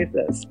that you say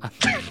sis.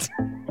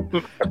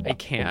 I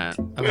can't.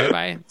 Okay,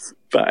 bye.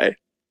 Bye.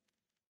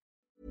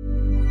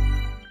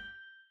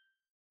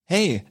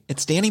 Hey,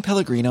 it's Danny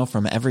Pellegrino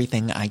from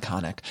Everything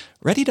Iconic.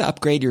 Ready to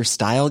upgrade your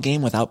style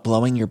game without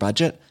blowing your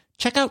budget?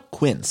 Check out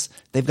Quince.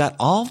 They've got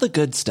all the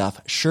good stuff,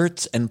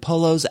 shirts and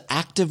polos,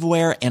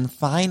 activewear, and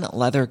fine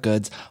leather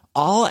goods,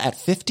 all at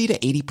 50 to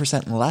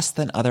 80% less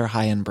than other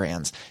high-end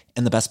brands.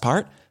 And the best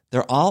part?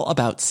 They're all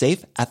about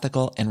safe,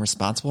 ethical, and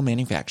responsible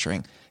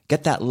manufacturing.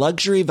 Get that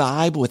luxury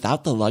vibe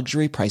without the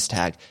luxury price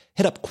tag.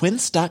 Hit up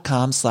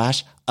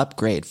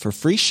quince.com/upgrade for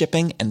free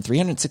shipping and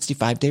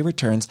 365-day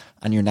returns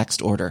on your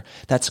next order.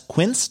 That's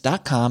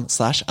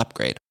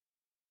quince.com/upgrade.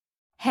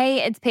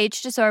 Hey, it's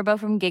Paige DeSorbo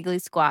from Giggly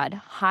Squad.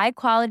 High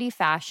quality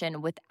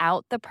fashion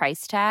without the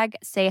price tag.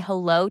 Say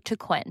hello to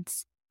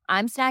Quince.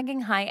 I'm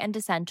snagging high-end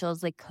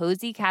essentials like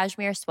cozy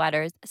cashmere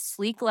sweaters,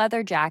 sleek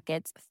leather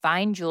jackets,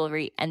 fine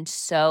jewelry, and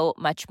so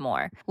much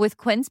more. With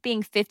Quince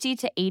being 50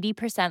 to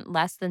 80%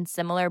 less than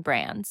similar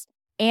brands.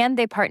 And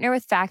they partner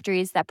with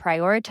factories that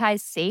prioritize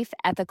safe,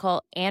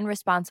 ethical, and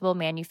responsible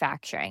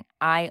manufacturing.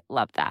 I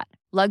love that.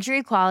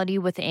 Luxury quality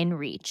within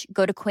reach.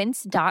 Go to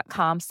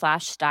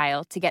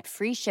quince.com/style to get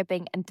free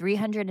shipping and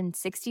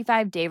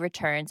 365-day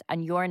returns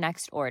on your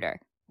next order.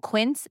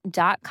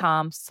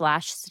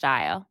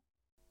 Quince.com/style.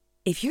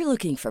 If you're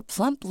looking for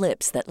plump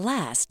lips that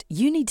last,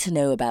 you need to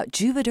know about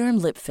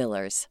Juvederm lip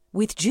fillers.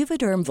 With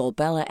Juvederm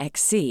Volbella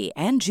XC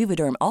and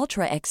Juvederm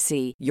Ultra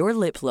XC, your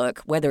lip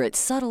look, whether it's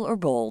subtle or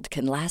bold,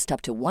 can last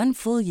up to 1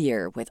 full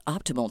year with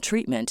optimal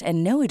treatment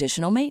and no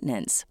additional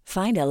maintenance.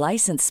 Find a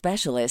licensed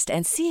specialist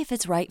and see if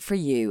it's right for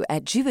you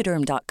at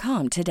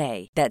Juvederm.com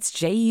today. That's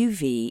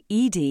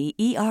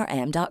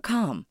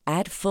JUVEDERM.com.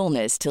 Add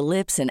fullness to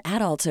lips in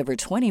adults over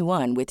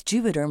 21 with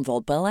Juvederm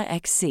Volbella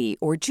XC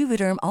or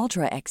Juvederm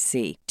Ultra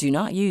XC. Do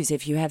not use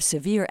if you have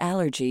severe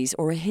allergies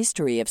or a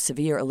history of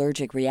severe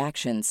allergic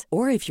reactions,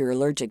 or if you're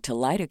allergic to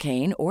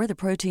lidocaine or the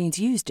proteins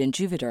used in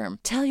Juvederm.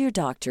 Tell your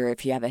doctor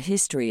if you have a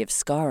history of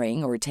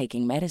scarring or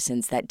taking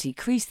medicines that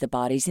decrease the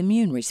body's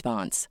immune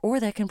response or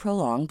that can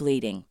prolong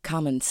bleeding.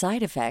 Common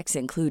side effects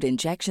include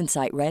injection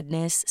site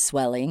redness,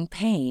 swelling,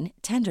 pain,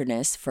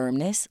 tenderness,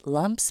 firmness,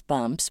 lumps,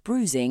 bumps,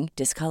 bruising,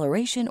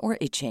 discoloration, or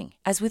itching.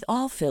 As with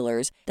all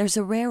fillers, there's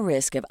a rare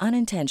risk of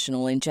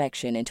unintentional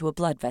injection into a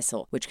blood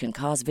vessel, which can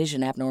cause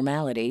vision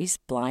abnormalities,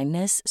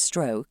 blindness,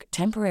 stroke,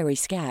 temporary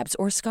scabs,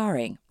 or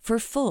scarring. For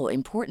full,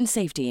 important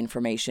safety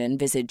information,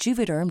 visit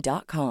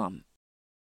Juvederm.com.